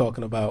what you're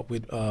talking about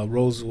with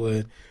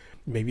Rosewood.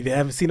 Maybe they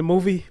haven't seen a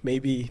movie.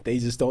 Maybe they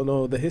just don't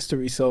know the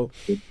history. So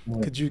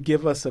could you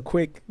give us a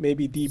quick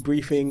maybe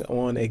debriefing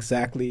on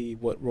exactly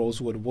what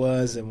Rosewood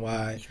was and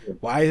why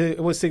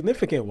it was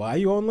significant? Why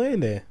you on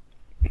land there?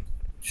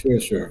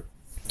 Sure.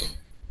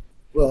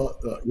 Well,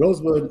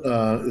 Rosewood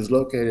is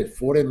located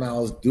 40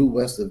 miles due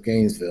west of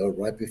Gainesville,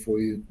 right before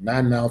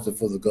 9 miles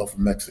before the Gulf of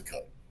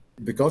Mexico.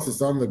 Because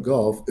it's on the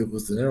Gulf, it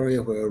was an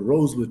area where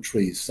rosewood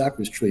trees,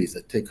 cypress trees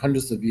that take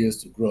hundreds of years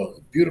to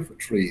grow, beautiful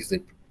trees, they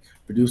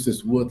produce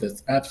this wood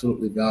that's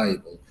absolutely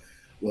valuable.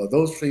 Well,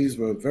 those trees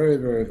were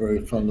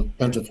very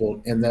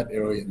plentiful in that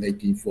area in the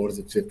 1840s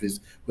and 50s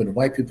when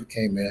white people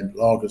came in,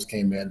 loggers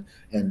came in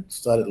and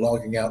started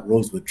logging out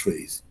rosewood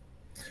trees.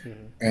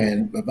 Mm-hmm.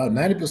 And about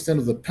 90%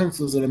 of the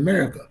pencils in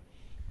America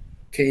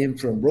came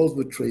from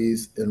rosewood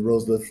trees in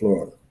Rosewood,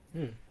 Florida.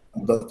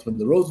 But when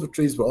the rosewood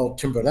trees were all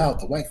timbered out,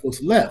 the white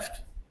folks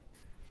left.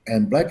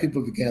 And black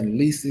people began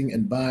leasing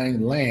and buying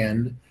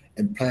land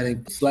and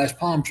planting slash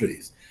palm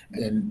trees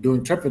and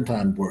doing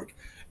turpentine work.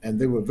 And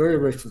they were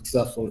very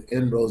successful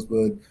in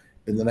Rosewood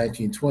in the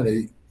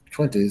 1920s,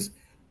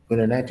 when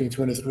in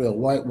 1923, a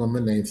white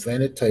woman named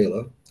Fannie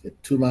Taylor,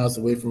 2 miles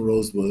away from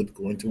Rosewood,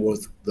 going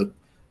towards the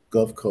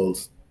Gulf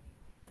Coast,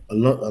 a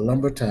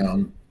lumber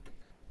town,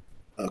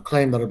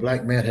 claimed that a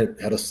black man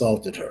had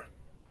assaulted her.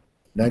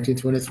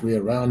 1923,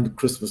 around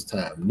Christmas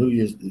time, New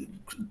Year's,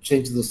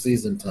 change of the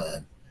season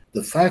time.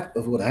 The fact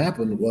of what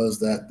happened was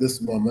that this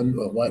woman,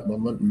 a white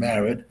woman,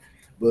 married,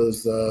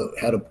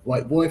 had a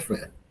white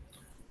boyfriend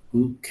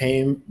who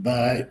came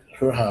by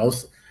her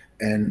house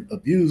and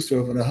abused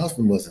her when her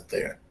husband wasn't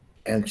there.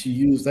 And she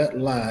used that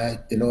lie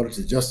in order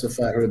to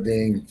justify her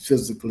being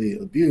physically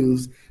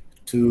abused,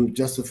 to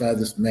justify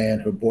this man,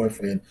 her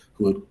boyfriend,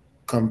 who had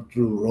come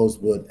through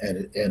Rosewood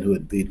and who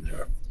had beaten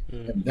her.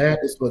 And that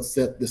is what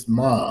set this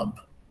mob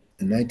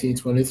in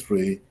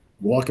 1923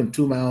 walking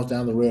 2 miles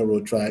down the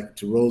railroad track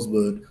to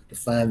Rosewood to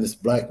find this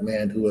black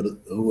man who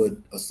had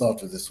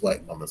assaulted this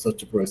white woman.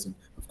 Such a person,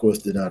 of course,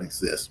 did not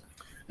exist.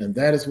 And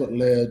that is what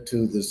led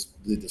to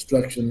the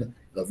destruction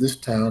of this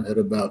town. Had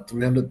about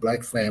 300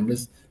 black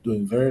families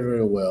doing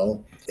very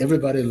well.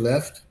 Everybody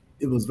left.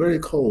 It was very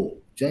cold.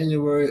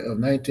 January of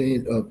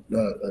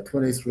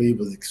 1923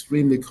 was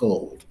extremely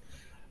cold.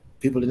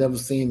 People had never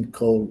seen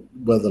cold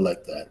weather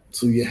like that.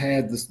 So you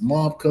had this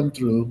mob come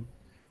through.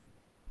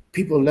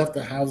 People left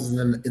their houses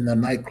in their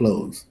night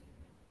clothes.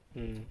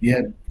 You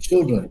had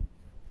children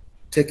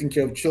taking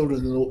care of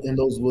children in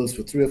those woods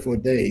for 3 or 4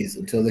 days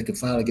until they could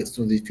finally get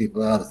some of these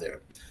people out of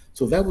there.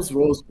 So that was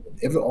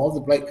Rosewood. All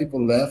the black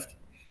people left.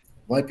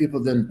 White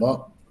people then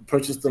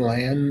purchased the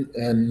land,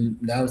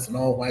 and now it's an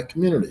all-white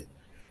community.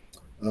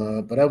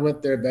 But I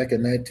went there back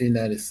in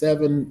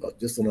 1997,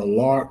 just on a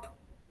lark,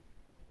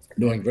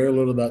 knowing very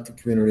little about the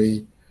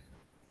community,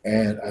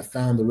 and I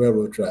found the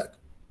railroad track.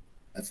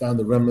 I found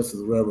the remnants of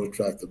the railroad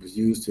track that was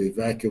used to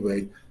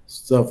evacuate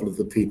several of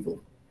the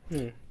people.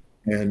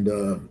 And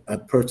I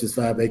purchased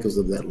 5 acres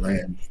of that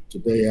land.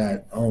 Today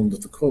I own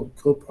with a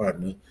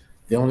co-partner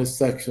the only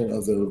section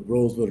of the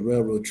Rosewood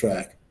Railroad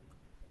track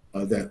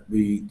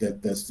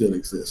that still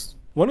exists.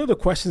 One of the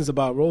questions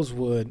about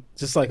Rosewood,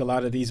 just like a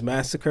lot of these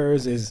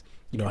massacres, is,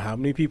 how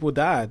many people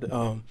died?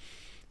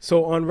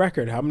 So on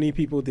record, how many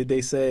people did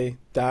they say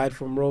died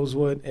from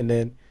Rosewood? And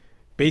then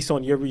based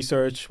on your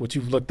research, what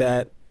you've looked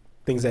at,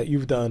 things that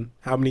you've done,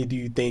 how many do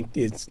you think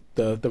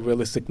the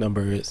realistic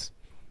number is?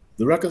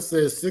 The record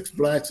says 6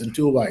 blacks and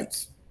 2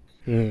 whites.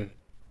 The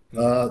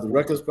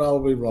record's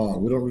probably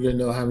wrong. We don't really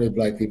know how many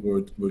black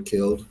people were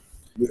killed.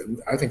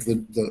 I think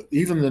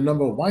even the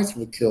number of whites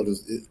were killed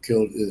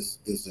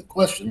is a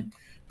question,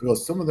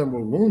 because some of them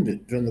were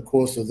wounded during the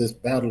course of this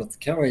battle at the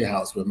Carrier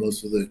House where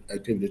most of the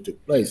activity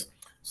took place.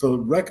 So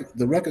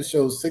the record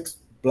shows 6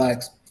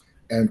 blacks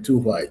and 2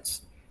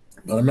 whites,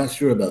 but I'm not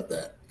sure about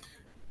that.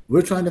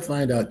 We're trying to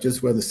find out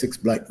just where the 6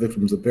 black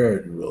victims are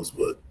buried in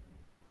Rosewood.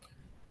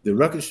 The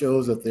record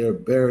shows that they are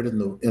buried in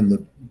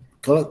the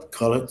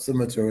colored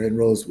cemetery in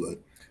Rosewood,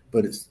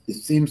 but it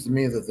seems to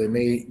me that they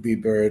may be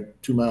buried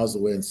 2 miles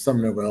away in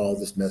Sumner, where all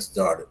this mess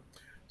started.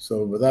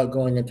 So without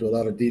going into a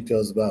lot of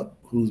details about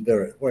who's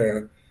buried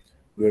where,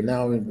 we're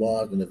now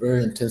involved in a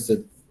very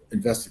intensive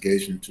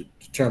investigation to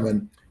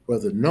determine where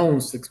the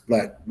known 6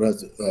 black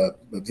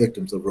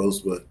victims of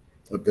Rosewood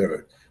are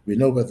buried. We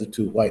know where the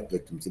 2 white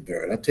victims are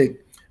buried. I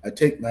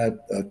take my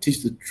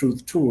Teach the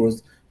Truth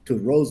tours to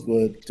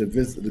Rosewood to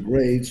visit the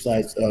grave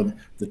sites of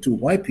the 2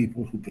 white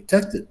people who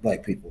protected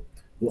black people,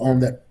 who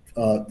owned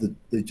the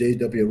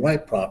J.W.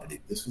 Wright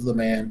property. This was a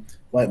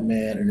white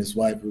man and his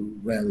wife who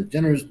ran the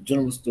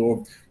general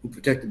store, who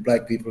protected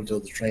black people until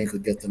the train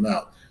could get them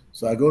out.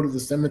 So I go to the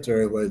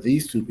cemetery where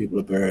these 2 people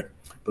are buried,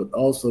 but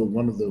also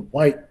one of the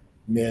white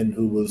men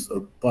who was a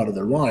part of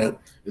the riot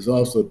is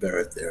also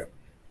buried there.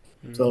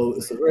 So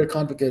it's a very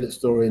complicated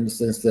story in the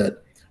sense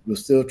that we're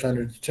still trying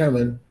to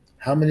determine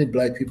how many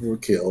black people were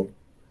killed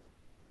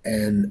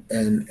and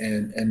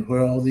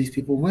where all these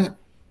people went.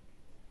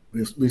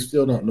 We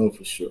still don't know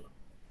for sure.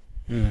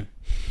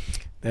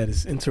 That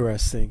is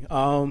interesting.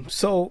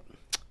 There's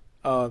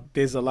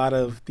a lot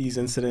of these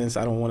incidents.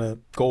 I don't want to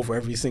go over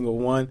every single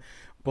one,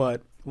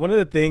 but one of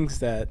the things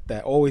that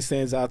always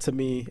stands out to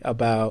me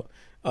about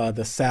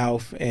the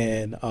South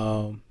and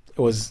it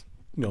was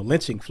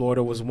lynching.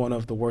 Florida was one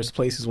of the worst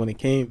places when it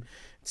came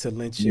to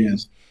lynching.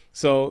 Yes.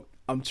 So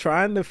I'm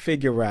trying to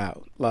figure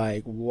out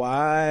like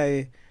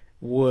why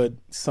would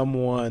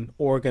someone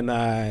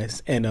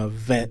organize an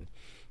event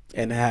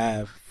and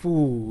have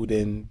food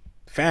and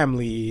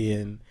family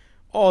and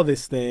all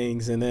these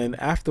things, and then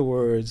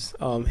afterwards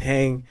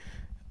hang,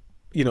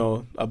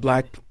 a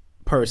black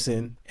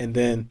person, and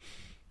then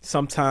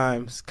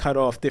sometimes cut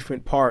off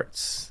different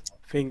parts,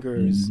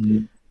 fingers,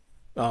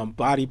 Hmm.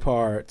 body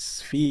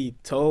parts, feet,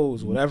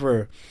 toes,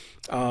 whatever,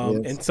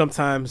 Yes. and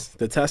sometimes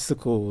the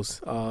testicles,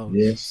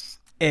 Yes.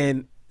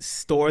 and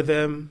store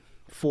them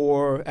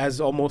for as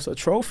almost a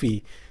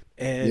trophy.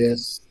 And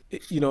Yes.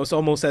 it's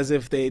almost as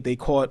if they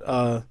caught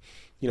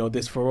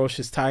this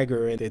ferocious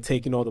tiger and they're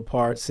taking all the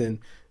parts and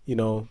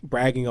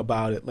bragging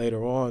about it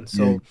later on. Yeah.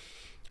 So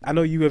I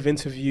know you have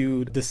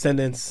interviewed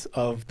descendants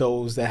of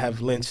those that have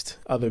lynched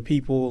other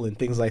people and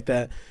things like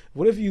that.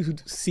 What have you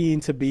seen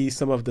to be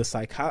some of the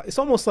It's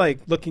almost like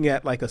looking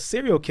at like a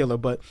serial killer,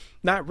 but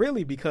not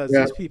really, because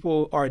Yeah. these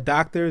people are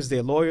doctors,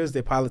 they're lawyers,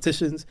 they're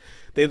politicians,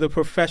 they're the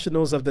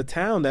professionals of the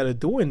town that are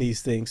doing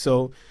these things.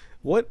 So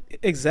what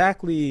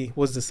exactly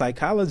was the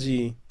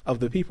psychology of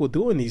the people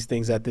doing these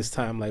things at this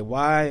time? Like,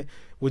 why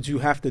would you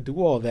have to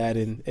do all that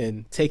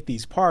and take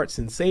these parts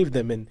and save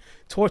them and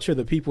torture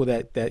the people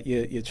that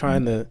you're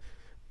trying to?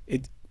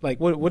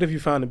 What have you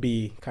found to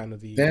be kind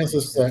of the Dance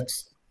of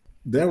sex.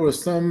 There were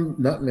some,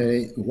 not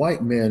many,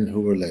 white men who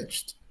were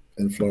lynched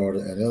in Florida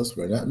and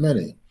elsewhere. Not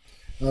many.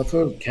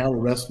 For cattle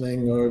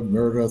wrestling or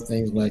murder,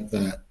 things like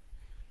that.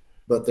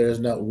 But there's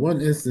not one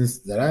instance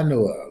that I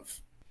know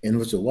of in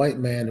which a white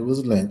man who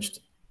was lynched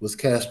was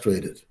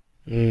castrated.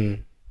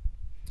 Mm,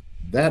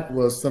 That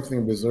was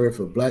something reserved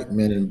for black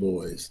men and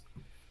boys.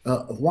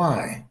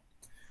 Why?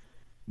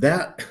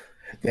 That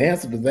the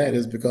answer to that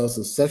is because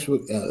of sexual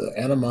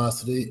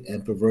animosity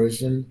and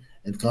perversion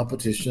and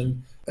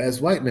competition,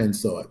 as white men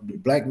saw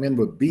it. Black men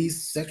were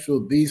beasts, sexual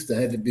beasts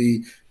that had to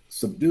be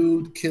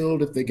subdued,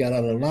 killed if they got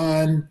out of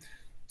line.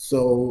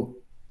 So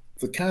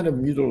the kind of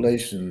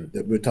mutilation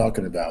that we're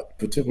talking about,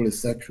 particularly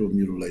sexual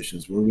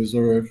mutilations, were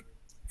reserved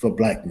for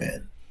black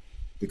men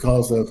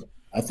because of,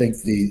 I think,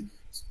 the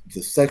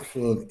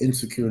sexual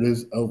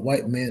insecurities of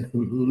white men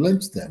who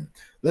lynched them.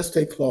 Let's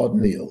take Claude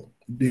Neal.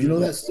 Do you know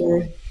mm. that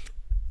story?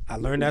 I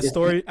learned that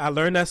story. I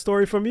learned that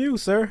story from you,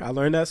 sir. I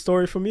learned that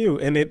story from you,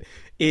 and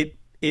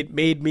it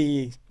made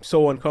me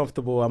so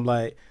uncomfortable. I'm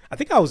like, I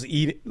think I was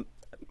eating,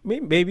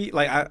 maybe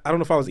like I don't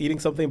know if I was eating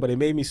something, but it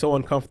made me so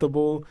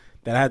uncomfortable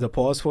that I had to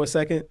pause for a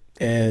second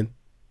and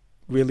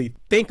really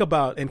think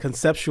about and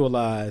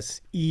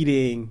conceptualize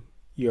eating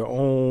your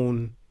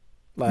own,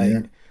 Yeah.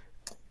 like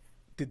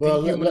the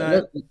Well,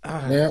 dehumanize.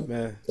 Ah, now,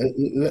 man.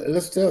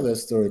 let's tell that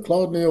story.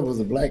 Claude Neal was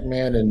a black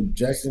man in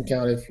Jackson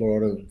County,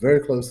 Florida, very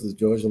close to the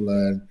Georgia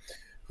line,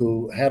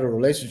 who had a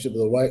relationship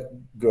with a white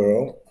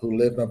girl who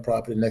lived on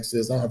property next to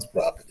his aunt's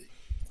property.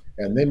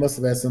 And they must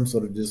have had some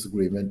sort of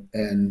disagreement.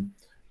 And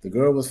the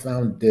girl was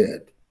found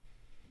dead,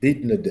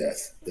 beaten to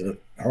death in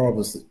a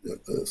horrible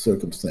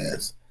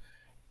circumstance.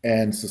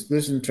 And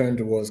suspicion turned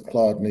towards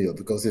Claude Neal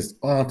because his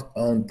aunt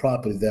owned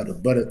property that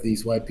abutted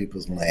these white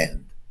people's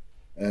land.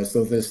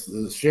 So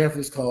the sheriff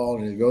is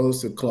called and he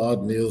goes to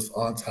Claude Neal's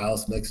aunt's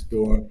house next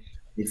door.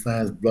 He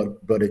finds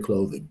bloody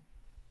clothing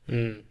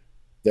Mm,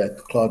 that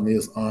Claude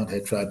Neal's aunt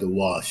had tried to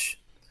wash.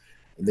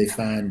 And they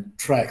find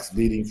tracks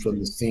leading from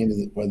the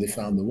scene where they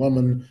found the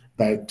woman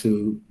back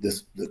to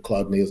the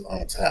Claude Neal's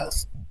aunt's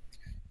house.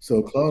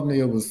 So Claude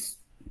Neal was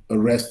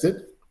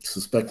arrested,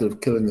 suspected of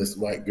killing this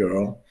white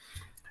girl.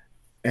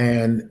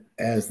 And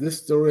as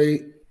this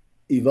story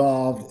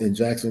evolved in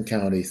Jackson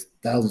County,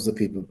 thousands of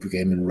people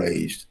became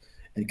enraged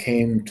and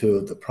came to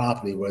the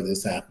property where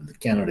this happened, the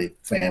Kennedy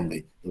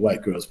family, the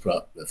white girl's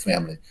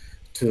family,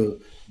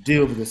 to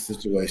deal with this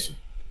situation.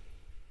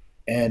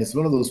 And it's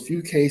one of those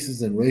few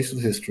cases in racial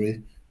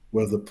history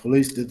where the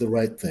police did the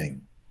right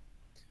thing.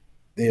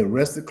 They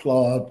arrested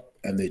Claude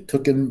and they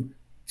took him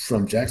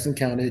from Jackson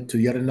County to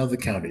yet another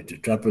county to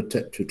try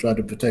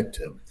to protect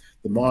him.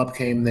 The mob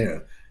came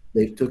there.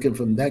 They took him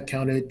from that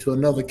county to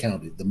another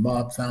county. The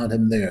mob found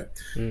him there.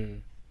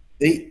 mm.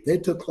 They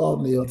took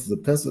Claude Neal to the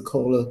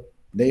Pensacola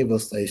Naval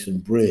Station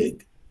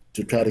brig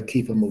to try to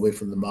keep him away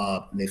from the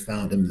mob, and they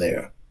found him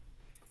there.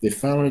 They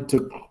finally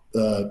took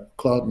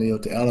Claude Neal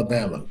to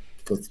Alabama,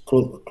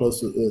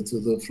 closer to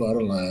the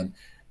Florida line,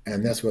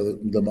 and that's where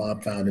the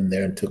mob found him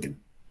there and took him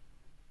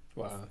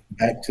Wow.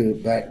 back to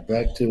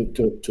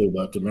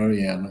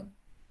Mariana.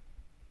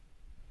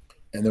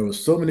 And there were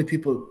so many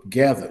people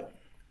gathered,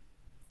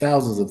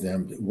 thousands of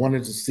them, that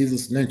wanted to see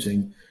this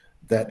lynching,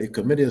 that a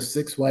committee of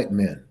 6 white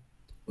men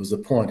was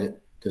appointed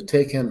to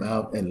take him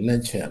out and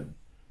lynch him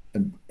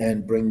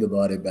and bring the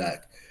body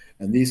back.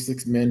 And these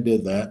 6 men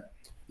did that.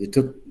 They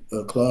took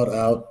Claude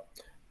out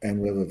And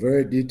we have a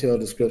very detailed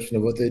description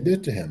of what they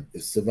did to him.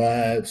 It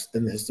survives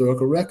in the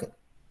historical record.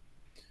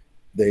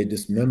 They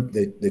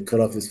cut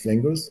off his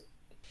fingers.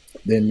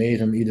 They made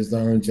him eat his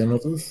own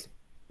genitals.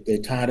 They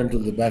tied him to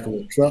the back of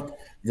a truck,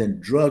 then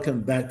drug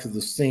him back to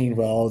the scene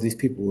where all these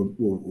people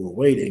were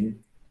waiting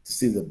to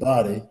see the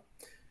body.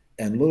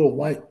 And little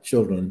white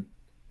children,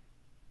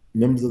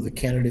 members of the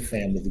Kennedy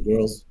family, the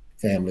girl's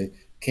family,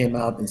 came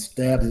out and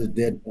stabbed his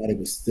dead body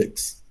with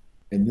sticks.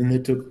 And then they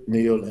took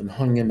Neil and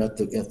hung him at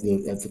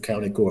the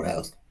county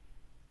courthouse.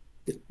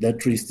 That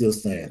tree still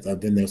stands. I've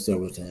been there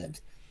several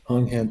times.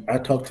 Hung him. I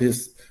talked to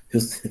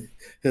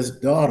his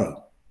daughter,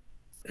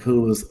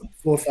 who was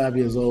 4 or 5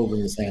 years old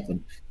when this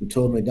happened, who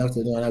told me,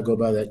 Dr. Dunn, I go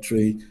by that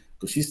tree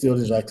because she's still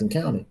in Jackson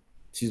County.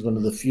 She's one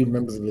of the few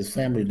members of his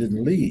family who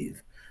didn't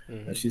leave.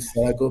 And she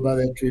said, I go by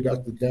that tree,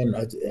 Dr. Dunn.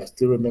 I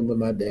still remember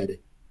my daddy.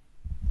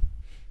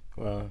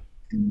 Wow.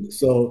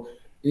 So,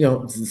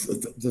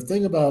 the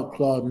thing about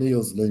Claude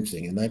Neal's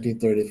lynching in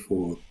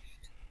 1934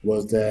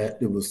 was that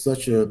it was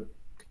such a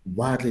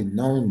widely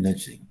known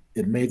lynching.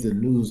 It made the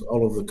news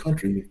all over the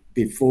country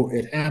before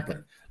it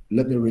happened.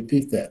 Let me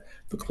repeat that.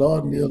 The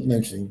Claude Neal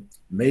lynching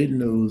made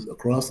news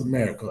across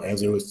America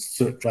as they were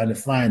trying to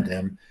find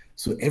him.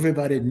 So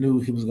everybody knew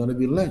he was going to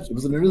be lynched. It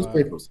was in the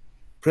newspapers.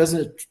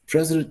 President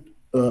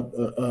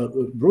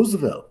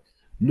Roosevelt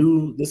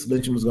knew this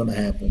lynching was going to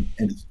happen,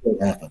 and it still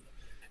happened.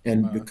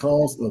 And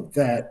because of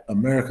that,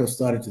 America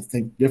started to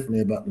think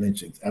differently about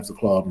lynchings after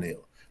Claude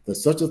Neal. That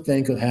such a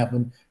thing could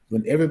happen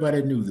when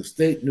everybody knew, the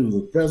state knew,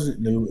 the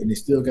president knew, and he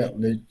still got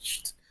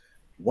lynched.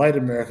 White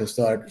America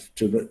started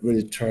to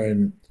really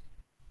turn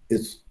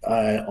its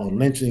eye on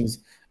lynchings.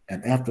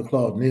 And after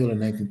Claude Neal in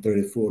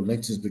 1934,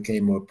 lynchings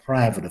became more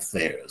private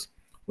affairs,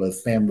 where the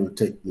family would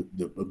take,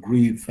 the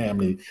aggrieved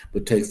family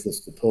would take the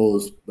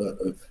supposed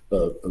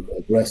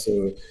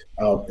aggressor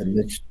out and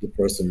lynch the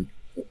person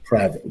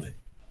privately.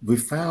 We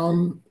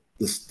found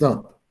the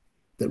stump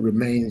that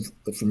remains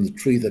from the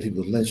tree that he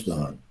was lynched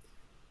on.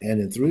 And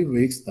in 3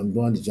 weeks, I'm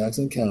going to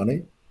Jackson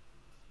County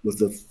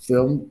with a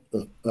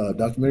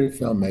documentary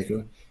filmmaker.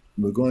 And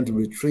we're going to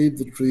retrieve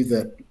the tree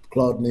that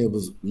Claude Neal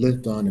was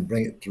lynched on and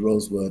bring it to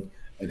Rosewood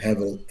and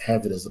have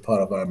it as a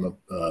part of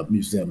our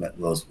museum at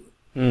Rosewood.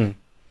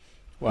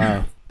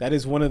 Wow. That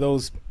is one of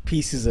those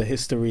pieces of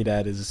history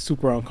that is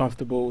super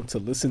uncomfortable to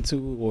listen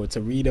to or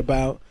to read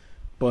about,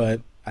 but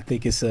I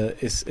think it's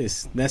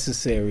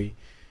necessary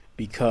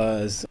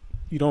because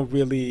you don't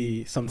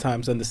really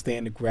sometimes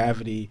understand the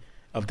gravity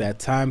of that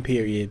time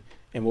period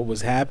and what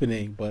was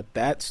happening. But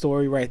that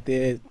story right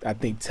there, I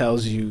think,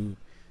 tells you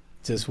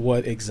just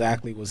what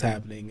exactly was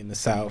happening in the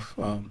South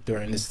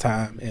during this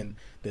time and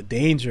the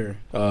danger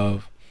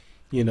of,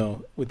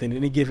 within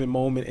any given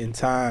moment in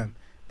time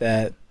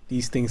that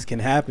these things can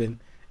happen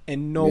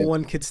and no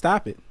one could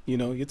stop it.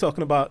 You're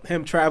talking about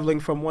him traveling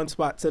from one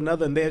spot to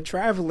another, and they're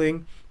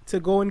traveling to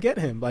go and get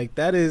him. Like,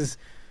 that is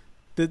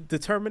the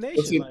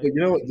determination. See,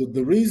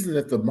 the reason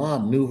that the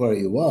mob knew where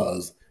he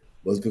was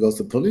because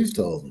the police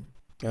told them.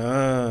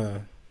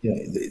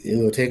 They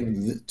were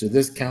taken to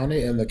this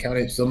county, and the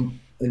county, some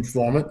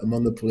informant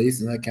among the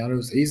police in that county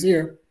was, he's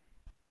here,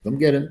 come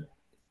get him.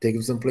 Take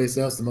him someplace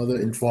else, some other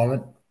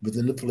informant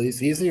within the police,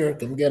 he's here,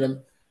 come get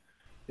him.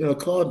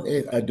 Claude,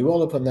 I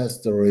dwell upon that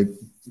story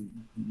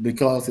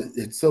because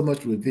it so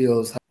much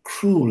reveals how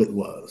cruel it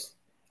was.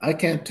 I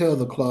can't tell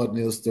the Claude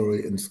Neal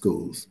story in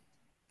schools.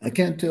 I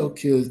can't tell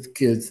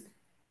kids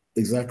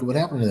exactly what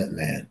happened to that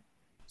man.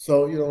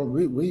 So,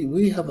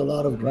 we have a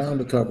lot of ground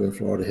to cover in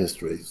Florida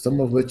history, some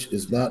of which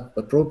is not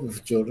appropriate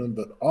for children,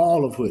 but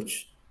all of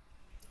which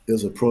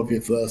is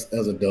appropriate for us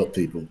as adult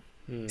people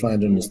trying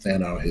to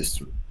understand our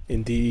history.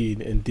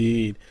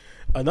 Indeed.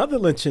 Another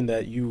lynching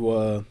that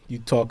you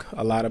talk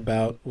a lot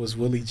about was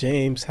Willie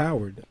James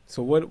Howard.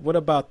 So what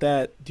about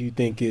that do you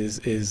think is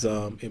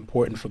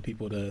important for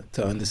people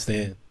to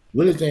understand?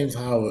 Willie James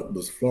Howard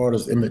was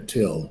Florida's Emmett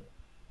Till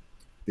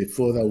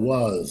before there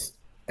was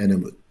an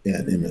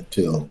Emmett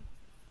Till.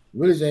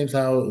 Willie James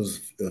Howard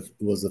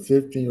was a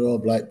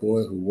 15-year-old black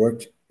boy who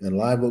worked in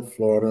Live Oak,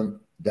 Florida,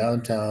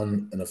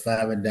 downtown in a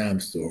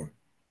 5-and-dime store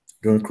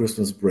during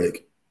Christmas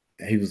break.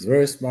 And he was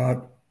very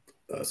smart,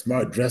 a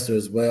smart dresser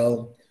as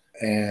well.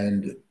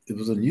 And it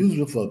was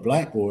unusual for a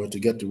black boy to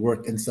get to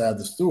work inside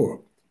the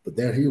store. But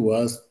there he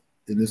was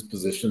in this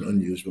position,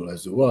 unusual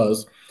as it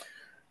was.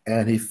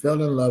 And he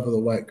fell in love with a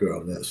white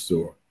girl in that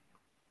store,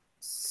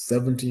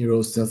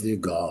 17-year-old Cynthia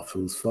Goff,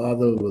 whose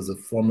father was a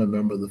former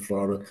member of the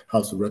Florida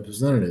House of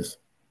Representatives.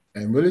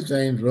 And Willie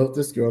James wrote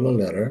this girl a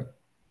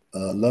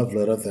love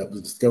letter that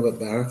was discovered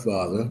by her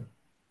father,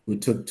 who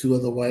took 2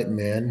 other white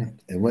men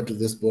and went to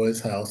this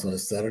boy's house on a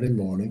Saturday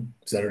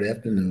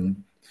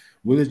afternoon.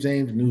 Willie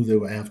James knew they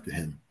were after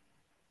him.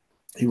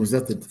 He was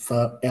at the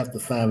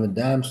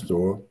 5-and-dime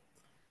store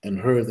and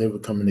heard they were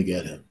coming to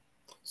get him.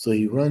 So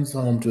he runs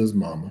home to his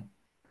mama.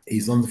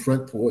 He's on the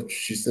front porch.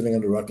 She's sitting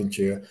in the rocking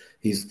chair.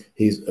 He's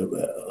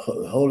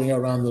holding her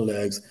around the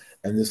legs,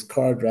 and this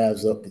car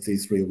drives up with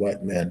these 3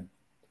 white men,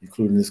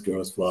 including this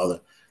girl's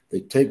father. They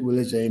take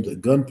Willie James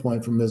at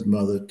gunpoint from his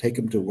mother, take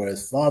him to where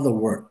his father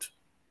worked.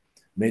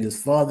 made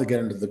his father get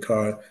into the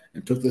car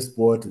and took this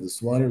boy to the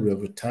Swanee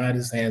River, tied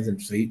his hands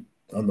and feet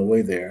on the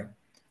way there,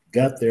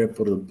 got there,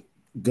 put a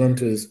gun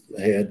to his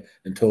head,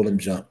 and told him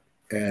jump.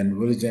 And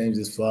Willie James,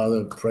 his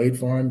father, prayed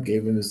for him,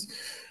 gave him his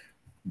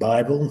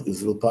Bible,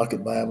 his little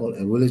pocket Bible,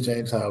 and Willie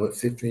James Howard,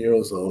 15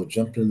 years old,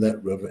 jumped in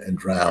that river and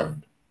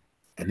drowned.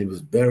 And he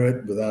was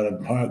buried without a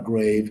marked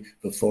grave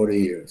for 40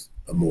 years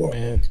or more.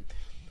 Man,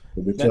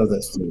 So we tell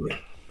that story.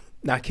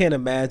 I can't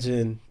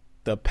imagine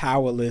the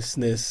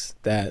powerlessness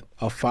that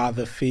a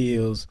father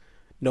feels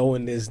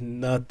knowing there's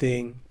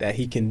nothing that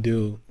he can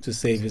do to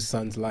save his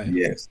son's life.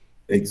 Yes,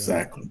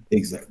 exactly.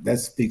 Exactly. That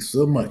speaks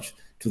so much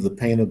to the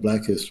pain of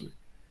Black history.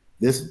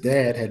 This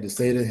dad had to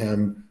say to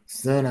him,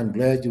 son, I'm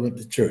glad you went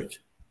to church.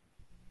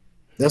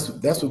 That's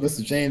what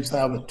Mr. James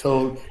Howard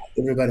told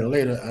everybody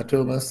later. I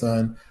told my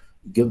son,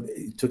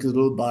 he took his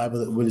little Bible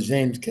that Willie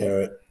James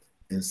carried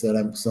and said,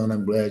 son,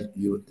 I'm glad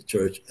you went to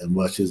church and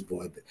watched his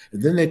boy.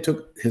 And then they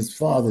took his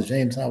father,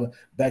 James Howard,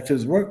 back to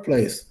his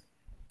workplace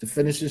to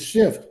finish his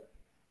shift.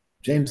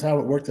 James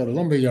Howard worked at a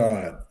lumber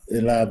yard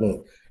in Live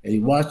Oak, and he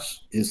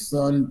watched his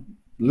son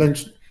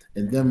lynched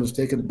and then was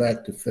taken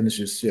back to finish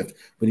his shift.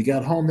 When he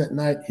got home that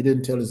night, he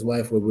didn't tell his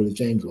wife where Willie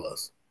James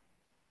was.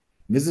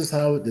 Mrs.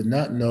 Howard did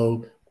not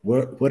know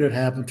what had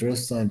happened to her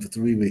son for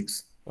 3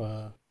 weeks.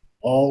 Wow.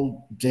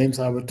 All James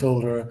Howard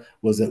told her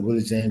was that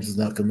Willie James is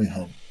not coming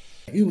home.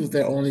 He was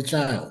their only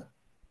child.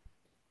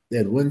 They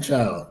had one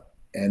child,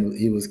 and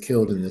he was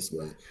killed in this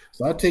way.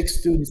 So I take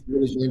students to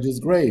Willie James's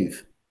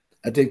grave.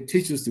 I take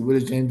teachers to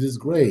Willie James's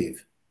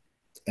grave,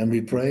 and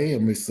we pray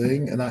and we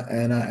sing. And I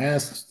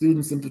ask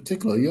students in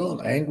particular, are you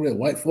all angry at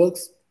white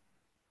folks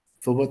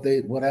for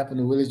what happened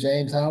to Willie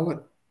James Howard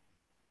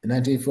in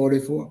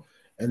 1944?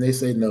 And they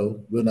say,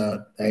 no, we're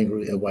not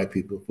angry at white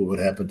people for what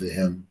happened to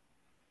him.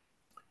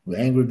 We're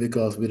angry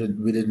because we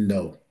didn't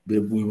know.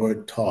 We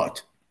weren't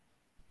taught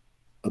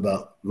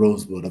about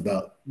Rosewood,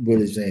 about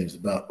Willie James,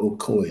 about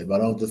Ocoee,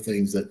 about all the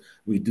things that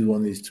we do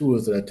on these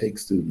tours that I take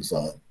students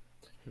on.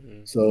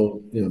 Mm-hmm.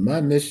 So,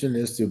 my mission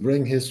is to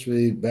bring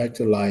history back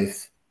to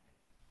life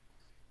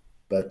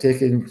by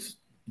taking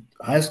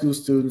high school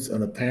students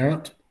and a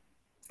parent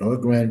or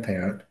a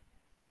grandparent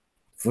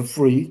for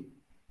free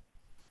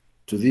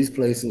to these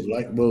places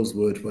like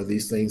Rosewood where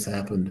these things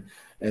happened,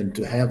 and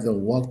to have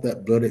them walk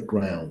that bloody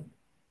ground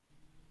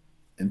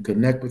and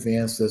connect with the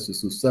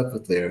ancestors who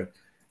suffered there,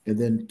 and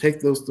then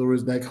take those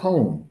stories back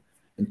home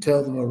and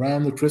tell them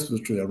around the Christmas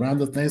tree, around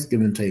the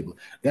Thanksgiving table.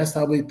 That's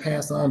how we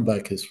pass on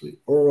Black history,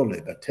 orally,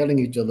 by telling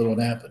each other what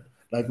happened,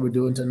 like we're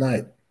doing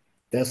tonight.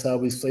 That's how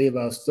we save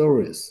our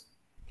stories.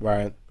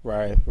 Right.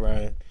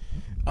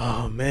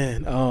 Oh,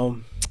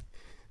 man.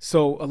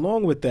 So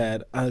along with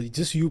that,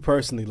 just you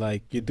personally,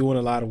 like, you're doing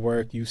a lot of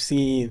work. You've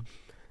seen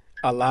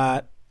a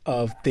lot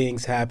of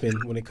things happen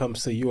when it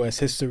comes to U.S.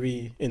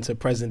 history into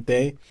present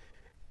day.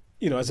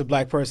 As a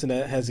Black person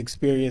that has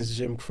experienced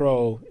Jim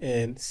Crow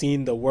and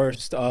seen the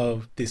worst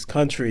of this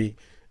country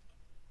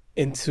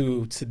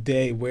into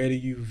today, where do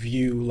you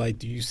view,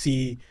 do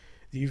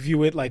you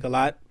view it like a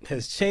lot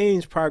has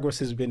changed, progress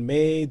has been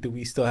made? Do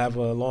we still have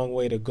a long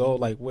way to go?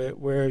 Like, where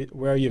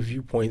are your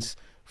viewpoints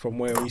from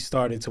where we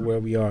started to where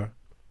we are?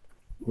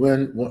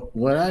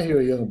 When I hear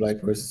a young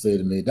Black person say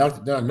to me,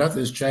 Dr. Dunn,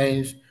 nothing's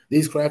changed.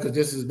 These crackers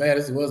just as bad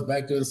as it was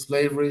back during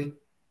slavery.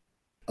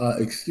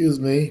 Excuse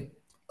me.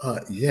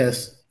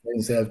 Yes,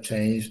 things have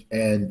changed,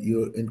 and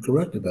you're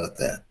incorrect about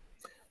that.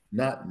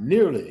 Not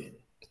nearly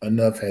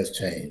enough has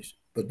changed.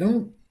 But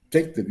don't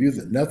take the view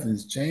that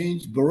nothing's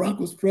changed. Barack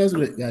was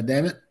president,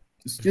 goddammit.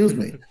 Excuse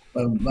me,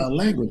 my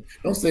language.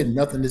 Don't say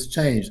nothing has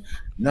changed.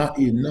 Not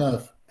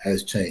enough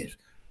has changed.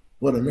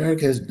 What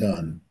America has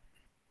done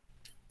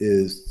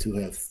is to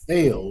have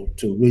failed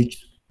to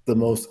reach the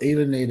most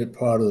alienated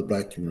part of the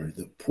Black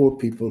community, the poor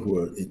people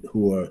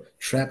who are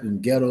trapped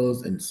in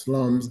ghettos and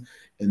slums,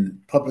 in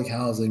public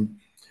housing,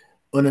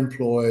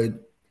 unemployed.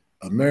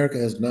 America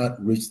has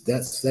not reached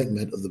that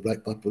segment of the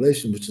Black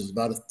population, which is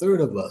about a third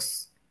of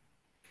us.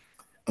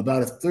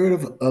 About a third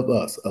of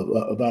us,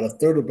 about a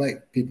third of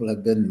Black people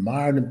have been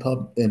mired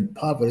in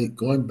poverty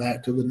going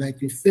back to the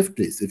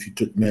 1950s, if you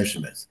took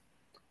measurements.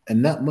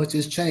 And not much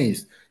has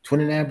changed,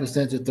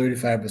 29% to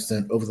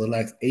 35% over the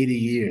last 80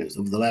 years,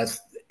 over the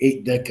last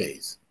 8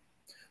 decades.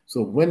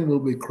 So when will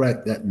we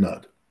crack that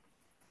nut?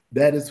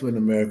 That is when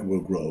America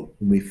will grow,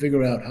 when we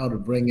figure out how to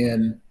bring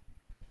in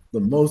the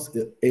most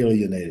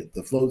alienated,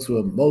 the folks who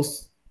are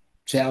most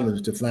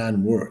challenged to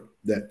find work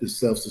that is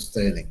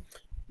self-sustaining.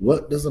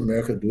 What does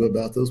America do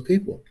about those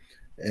people?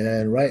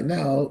 And right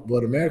now,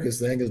 what America is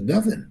saying is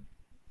nothing.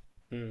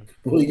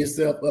 Pull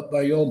yourself up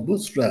by your own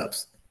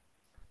bootstraps.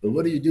 But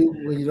what do you do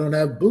when you don't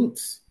have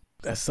boots?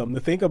 That's something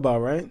to think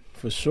about, right?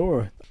 For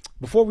sure.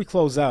 Before we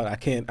close out, I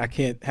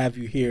can't have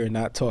you here and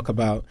not talk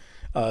about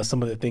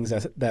some of the things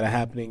that are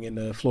happening in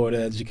the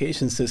Florida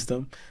education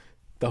system.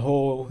 The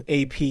whole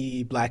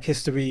AP Black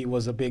History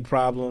was a big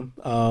problem.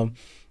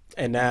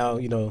 And now,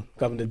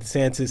 Governor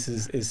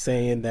DeSantis is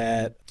saying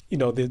that,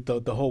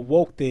 the whole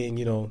woke thing,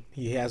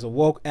 he has a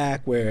woke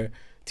act where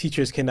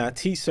teachers cannot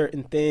teach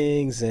certain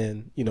things,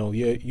 and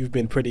you've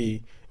been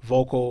pretty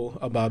vocal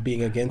about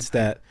being against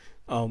that.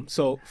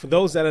 So for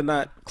those that are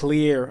not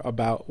clear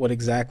about what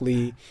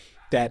exactly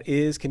that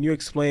is, can you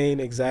explain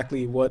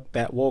exactly what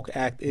that woke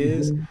act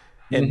is Mm-hmm.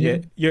 and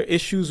Mm-hmm. your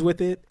issues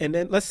with it? And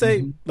then let's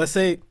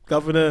say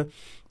Governor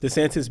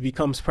DeSantis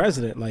becomes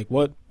president. Like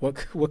what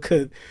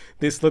could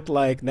this look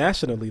like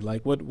nationally?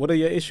 Like what are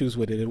your issues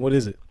with it, and what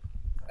is it?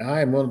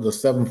 I am one of the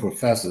 7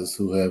 professors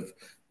who have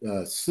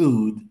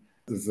sued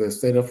the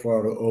state of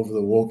Florida over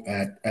the Woke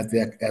Act at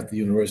the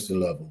university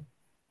level.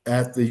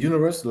 At the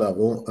university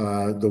level,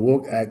 the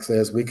Woke Act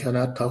says we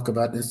cannot talk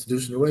about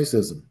institutional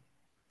racism.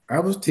 I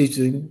was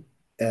teaching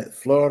at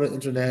Florida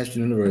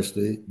International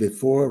University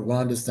before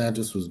Ron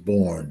DeSantis was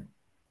born.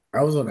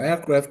 I was on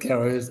aircraft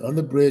carriers on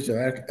the bridge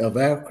of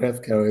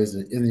aircraft carriers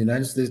in the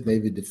United States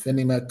Navy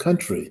defending my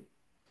country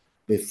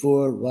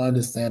before Ron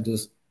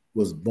DeSantis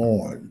was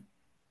born.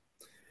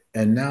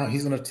 And now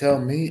he's going to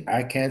tell me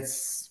I can't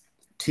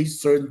teach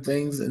certain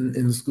things in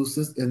the school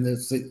system, in the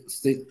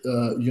state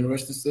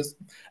university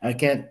system. I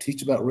can't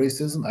teach about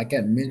racism. I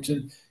can't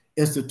mention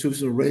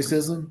institutional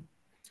racism.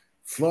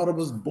 Florida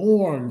was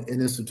born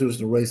in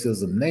institutional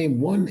racism. Name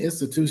one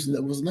institution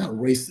that was not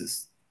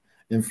racist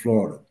in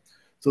Florida.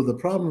 So the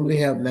problem we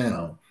have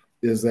now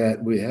is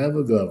that we have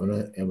a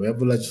governor and we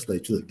have a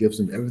legislature that gives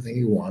him everything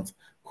he wants,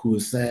 who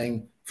is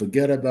saying,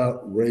 forget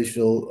about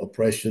racial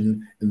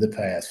oppression in the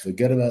past,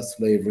 forget about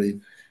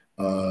slavery,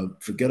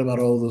 forget about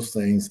all those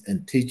things,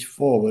 and teach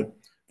forward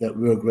that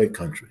we're a great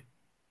country.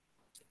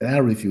 And I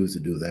refuse to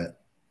do that.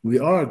 We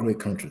are a great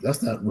country.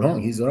 That's not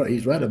wrong. He's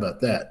right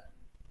about that.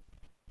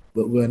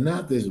 But we're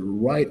not this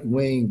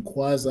right-wing,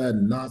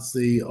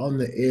 quasi-Nazi, on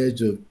the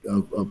edge of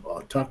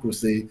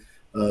autocracy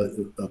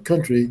a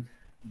country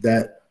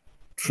that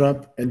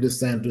Trump and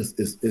DeSantis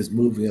is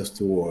moving us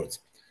towards.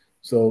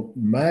 So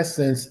my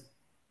sense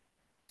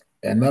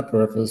and my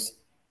purpose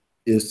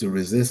is to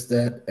resist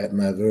that at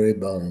my very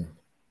bone.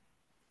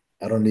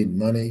 I don't need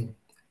money.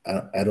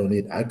 I don't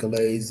need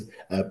accolades.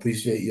 I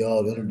appreciate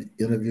y'all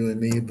interviewing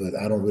me, but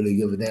I don't really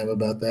give a damn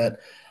about that.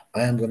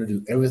 I am going to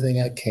do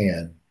everything I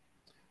can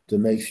to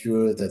make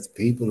sure that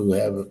people who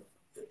have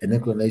an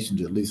inclination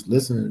to at least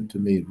listen to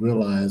me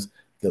realize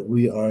that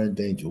we are in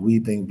danger. We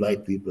being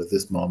Black people at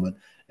this moment,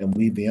 and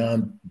we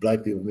beyond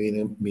Black people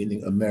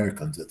meaning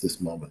Americans at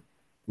this moment.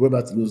 We're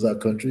about to lose our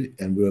country,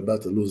 and we're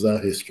about to lose our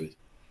history.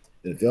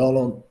 And if y'all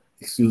don't,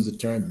 excuse the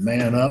term,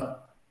 man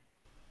up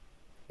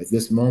at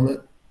this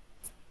moment,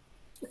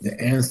 the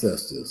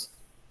ancestors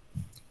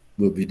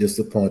will be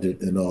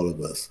disappointed in all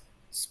of us.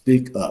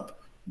 Speak up.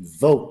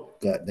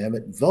 Vote,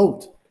 goddammit,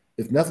 vote.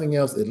 If nothing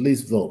else, at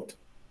least vote.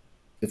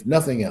 If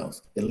nothing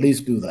else, at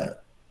least do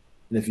that.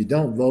 And if you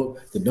don't vote,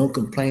 then don't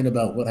complain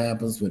about what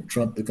happens when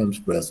Trump becomes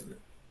president.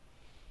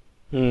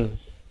 You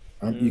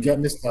got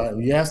me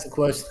started. You asked the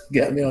question,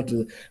 got me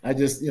onto. I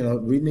just,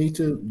 we need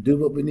to do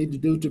what we need to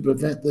do to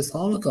prevent this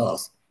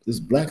Holocaust, this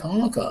Black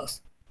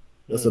Holocaust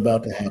that's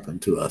about to happen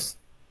to us.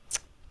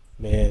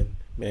 Man,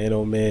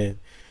 oh man,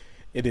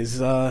 it is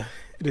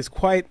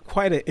quite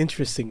an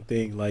interesting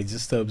thing, like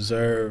just to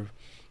observe,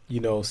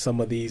 some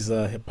of these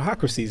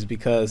hypocrisies,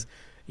 because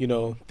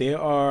there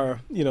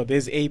are,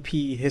 there's AP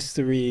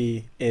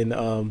history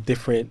in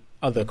different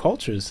other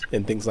cultures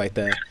and things like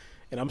that,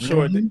 and I'm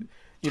sure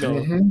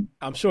that,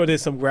 I'm sure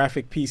there's some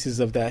graphic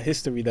pieces of that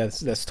history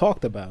that's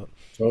talked about.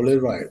 Totally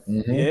right.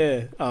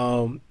 Yeah,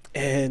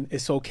 and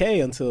it's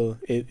okay until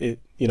it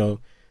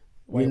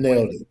we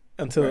nailed it.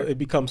 Until it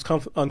becomes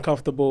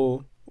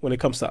uncomfortable when it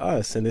comes to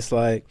us, and it's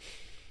like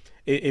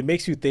it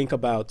makes you think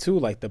about too,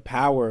 like the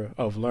power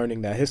of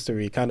learning that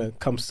history. It kind of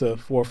comes to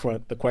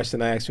forefront the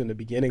question I asked you in the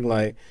beginning,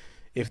 like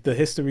if the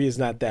history is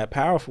not that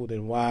powerful,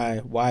 then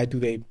why do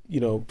they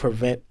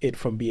prevent it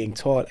from being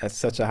taught at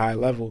such a high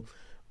level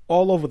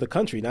all over the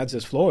country, not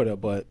just Florida,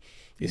 but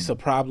it's a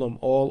problem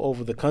all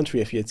over the country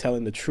if you're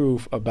telling the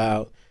truth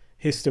about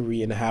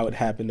history and how it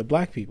happened to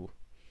Black people.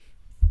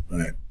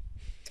 Right.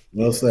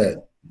 Well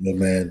said, good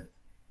man.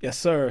 Yes,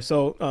 sir.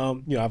 So,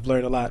 I've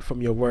learned a lot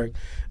from your work,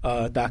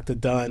 Dr.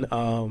 Dunn.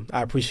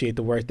 I appreciate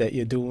the work that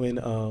you're doing.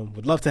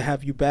 Would love to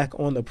have you back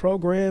on the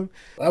program.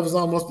 I was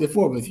almost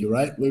before with you,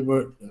 right? We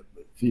were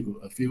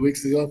a few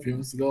weeks ago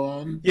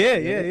on.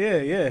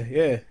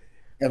 Yeah.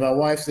 And my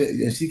wife said,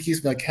 and she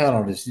keeps my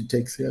calendar. She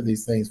takes care of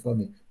these things for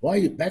me. Why are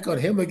you back on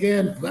him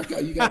again? Back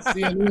on, you got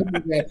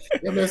CNN, you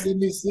got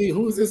MSNBC.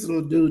 Who's this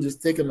little dude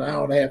just taking an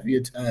hour and a half of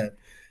your time?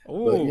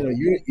 Ooh. But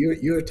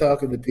you're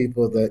talking to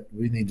people that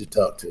we need to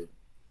talk to.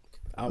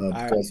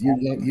 Because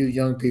you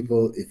young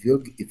people, if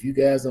you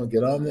guys don't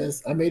get on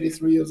this, I'm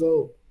 83 years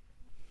old.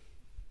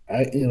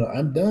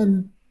 I'm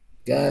done,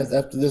 guys.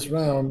 After this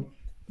round,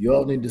 you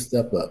all need to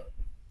step up.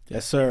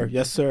 Yes, sir.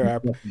 Yes,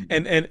 sir.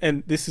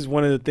 And this is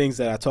one of the things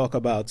that I talk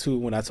about too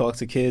when I talk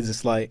to kids.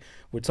 It's like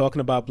we're talking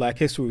about Black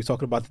history. We're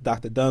talking about the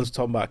Dr. Dunns. We're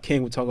talking about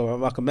King. We're talking about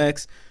Malcolm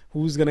X.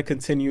 Who's gonna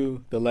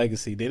continue the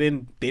legacy? They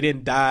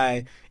didn't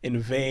die in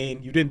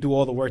vain. You didn't do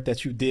all the work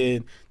that you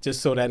did just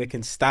so that it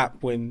can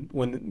stop when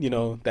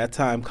that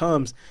time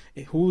comes.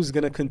 Who's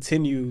gonna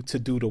continue to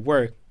do the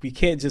work? We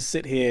can't just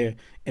sit here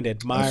and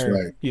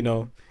admire.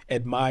 Right.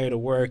 Admire the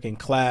work and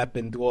clap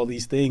and do all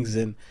these things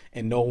and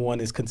no one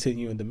is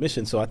continuing the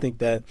mission. So I think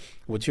that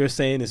what you're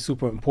saying is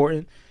super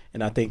important,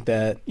 and I think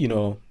that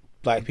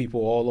Black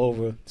people all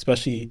over,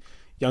 especially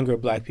younger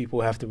Black people,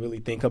 have to really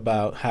think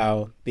about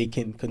how they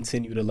can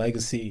continue the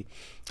legacy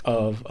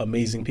of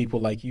amazing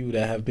people like you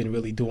that have been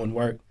really doing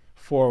work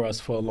for us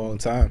for a long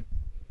time.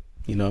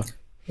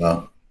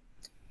 Well,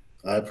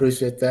 I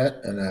appreciate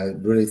that, and I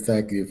really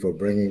thank you for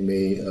bringing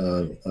me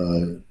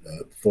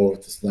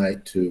forward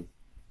tonight to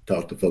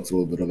talk to folks a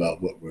little bit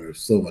about what we're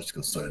so much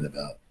concerned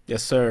about.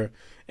 Yes, sir.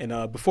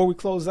 And before we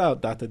close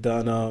out, Dr.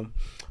 Dunn,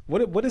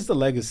 what is the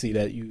legacy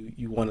that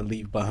you want to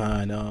leave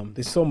behind?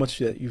 There's so much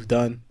that you've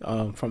done,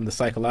 from the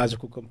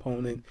psychological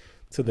component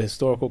to the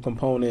historical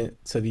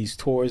component to these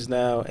tours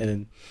now,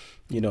 and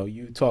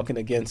you talking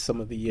against some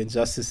of the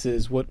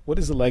injustices. What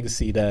is the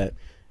legacy that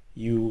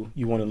you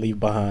want to leave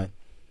behind?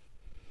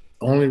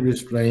 Only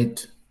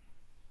restraint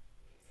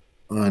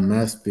on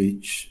my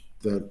speech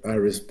that I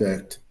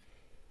respect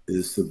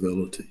is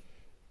civility.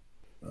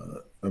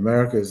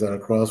 America is at a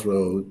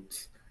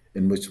crossroads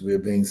in which we are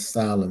being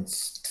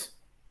silenced,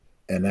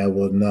 and I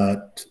will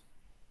not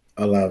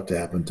allow it to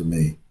happen to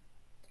me.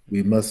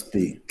 We must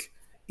speak,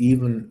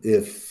 even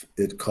if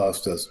it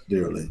costs us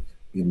dearly.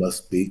 We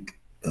must speak,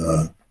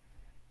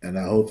 and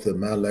I hope that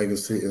my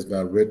legacy is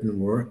my written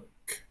work.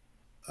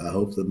 I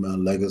hope that my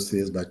legacy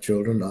is my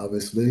children,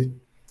 obviously,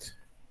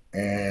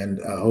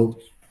 and I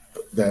hope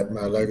that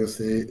my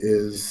legacy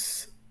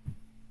is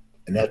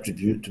an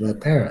attribute to my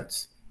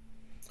parents,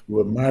 who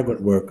were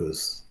migrant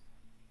workers,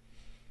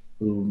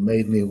 who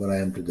made me what I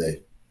am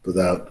today,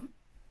 without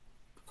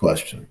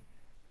question.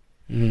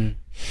 Man,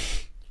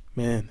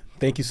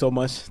 thank you so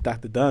much,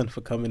 Dr. Dunn,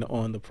 for coming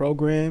on the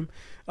program.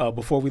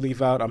 Before we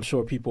leave out, I'm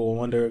sure people are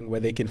wondering where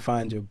they can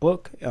find your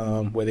book,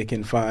 where they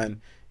can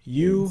find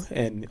you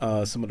and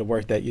some of the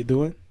work that you're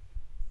doing.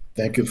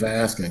 Thank you for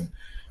asking.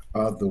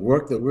 The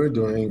work that we're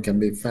doing can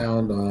be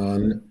found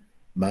on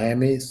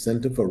Miami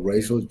Center for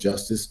Racial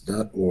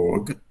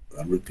Justice.org.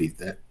 I'll repeat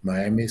that,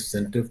 Miami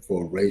Center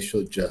for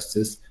Racial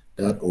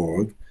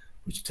Justice.org,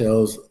 which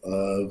tells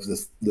of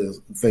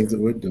the things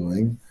that we're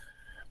doing.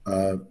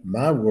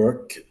 My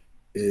work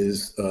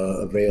is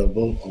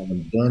available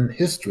on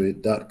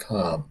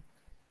donehistory.com.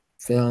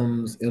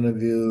 Films,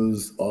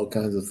 interviews, all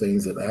kinds of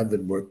things that I've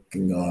been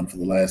working on for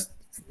the last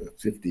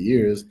 50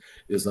 years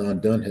is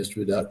on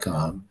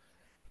donehistory.com.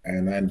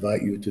 And I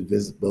invite you to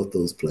visit both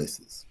those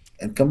places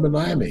and come to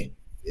Miami.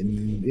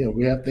 And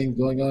we have things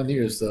going on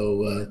here,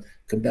 so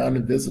come down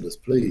and visit us,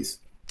 please.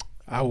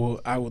 I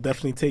will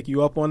definitely take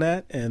you up on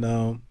that,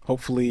 and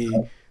hopefully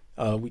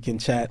we can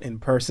chat in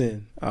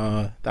person,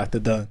 Dr.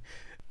 Dunn.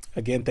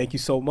 Again, thank you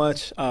so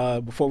much.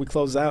 Before we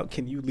close out,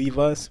 can you leave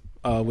us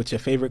with your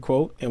favorite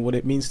quote and what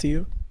it means to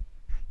you?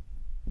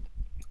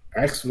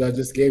 Actually, I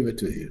just gave it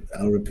to you.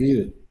 I'll repeat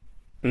it.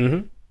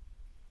 Mm-hmm.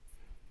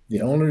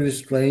 The only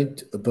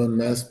restraint upon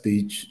my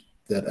speech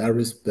that I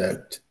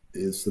respect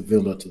is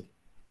civility.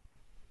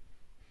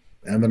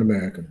 I'm an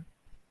American.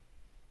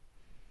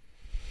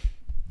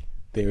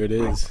 There it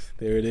is.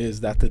 There it is,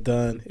 Dr.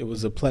 Dunn. It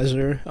was a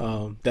pleasure.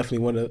 Definitely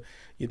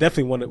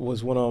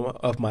was one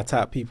of my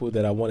top people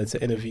that I wanted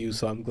to interview.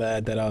 So I'm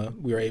glad that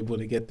we were able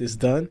to get this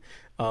done.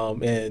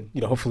 And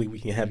hopefully we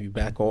can have you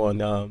back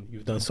on.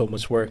 You've done so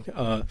much work.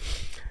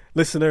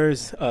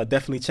 Listeners,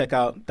 definitely check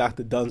out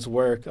Dr. Dunn's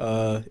work.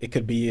 It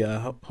could be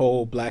a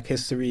whole Black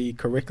history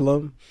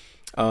curriculum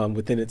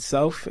within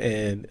itself,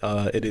 and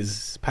it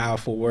is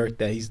powerful work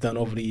that he's done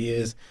over the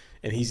years,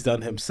 and he's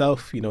done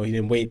himself. He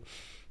didn't wait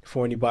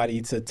for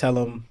anybody to tell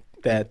him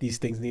that these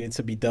things needed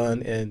to be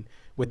done, and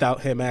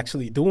without him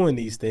actually doing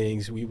these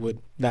things, we would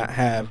not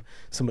have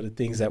some of the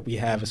things that we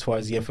have as far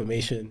as the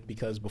information,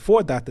 because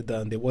before Dr.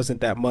 Dunn, there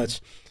wasn't that much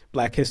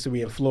Black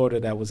history in Florida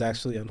that was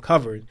actually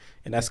uncovered,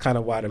 and that's kind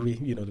of why the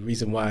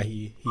reason why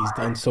he's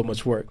done so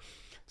much work.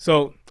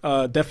 So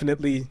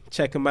definitely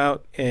check him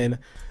out. And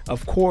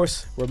of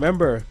course,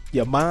 remember,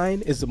 your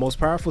mind is the most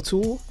powerful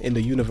tool in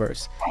the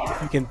universe.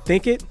 If you can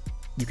think it,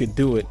 you can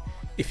do it.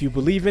 If you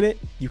believe in it,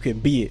 you can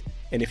be it.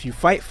 And if you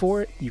fight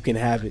for it, you can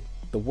have it.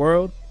 The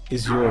world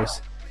is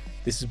yours.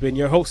 This has been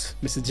your host,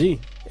 Mr. G,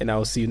 and I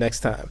will see you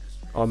next time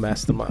on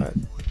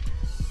MasterMine.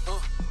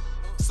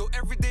 So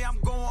every day I'm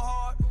going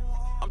hard.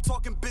 I'm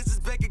talking business,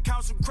 bank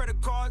accounts, and credit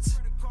cards.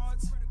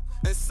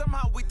 And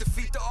somehow we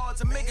defeat the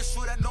odds and making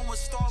sure that no one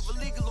starve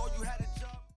illegal or you had a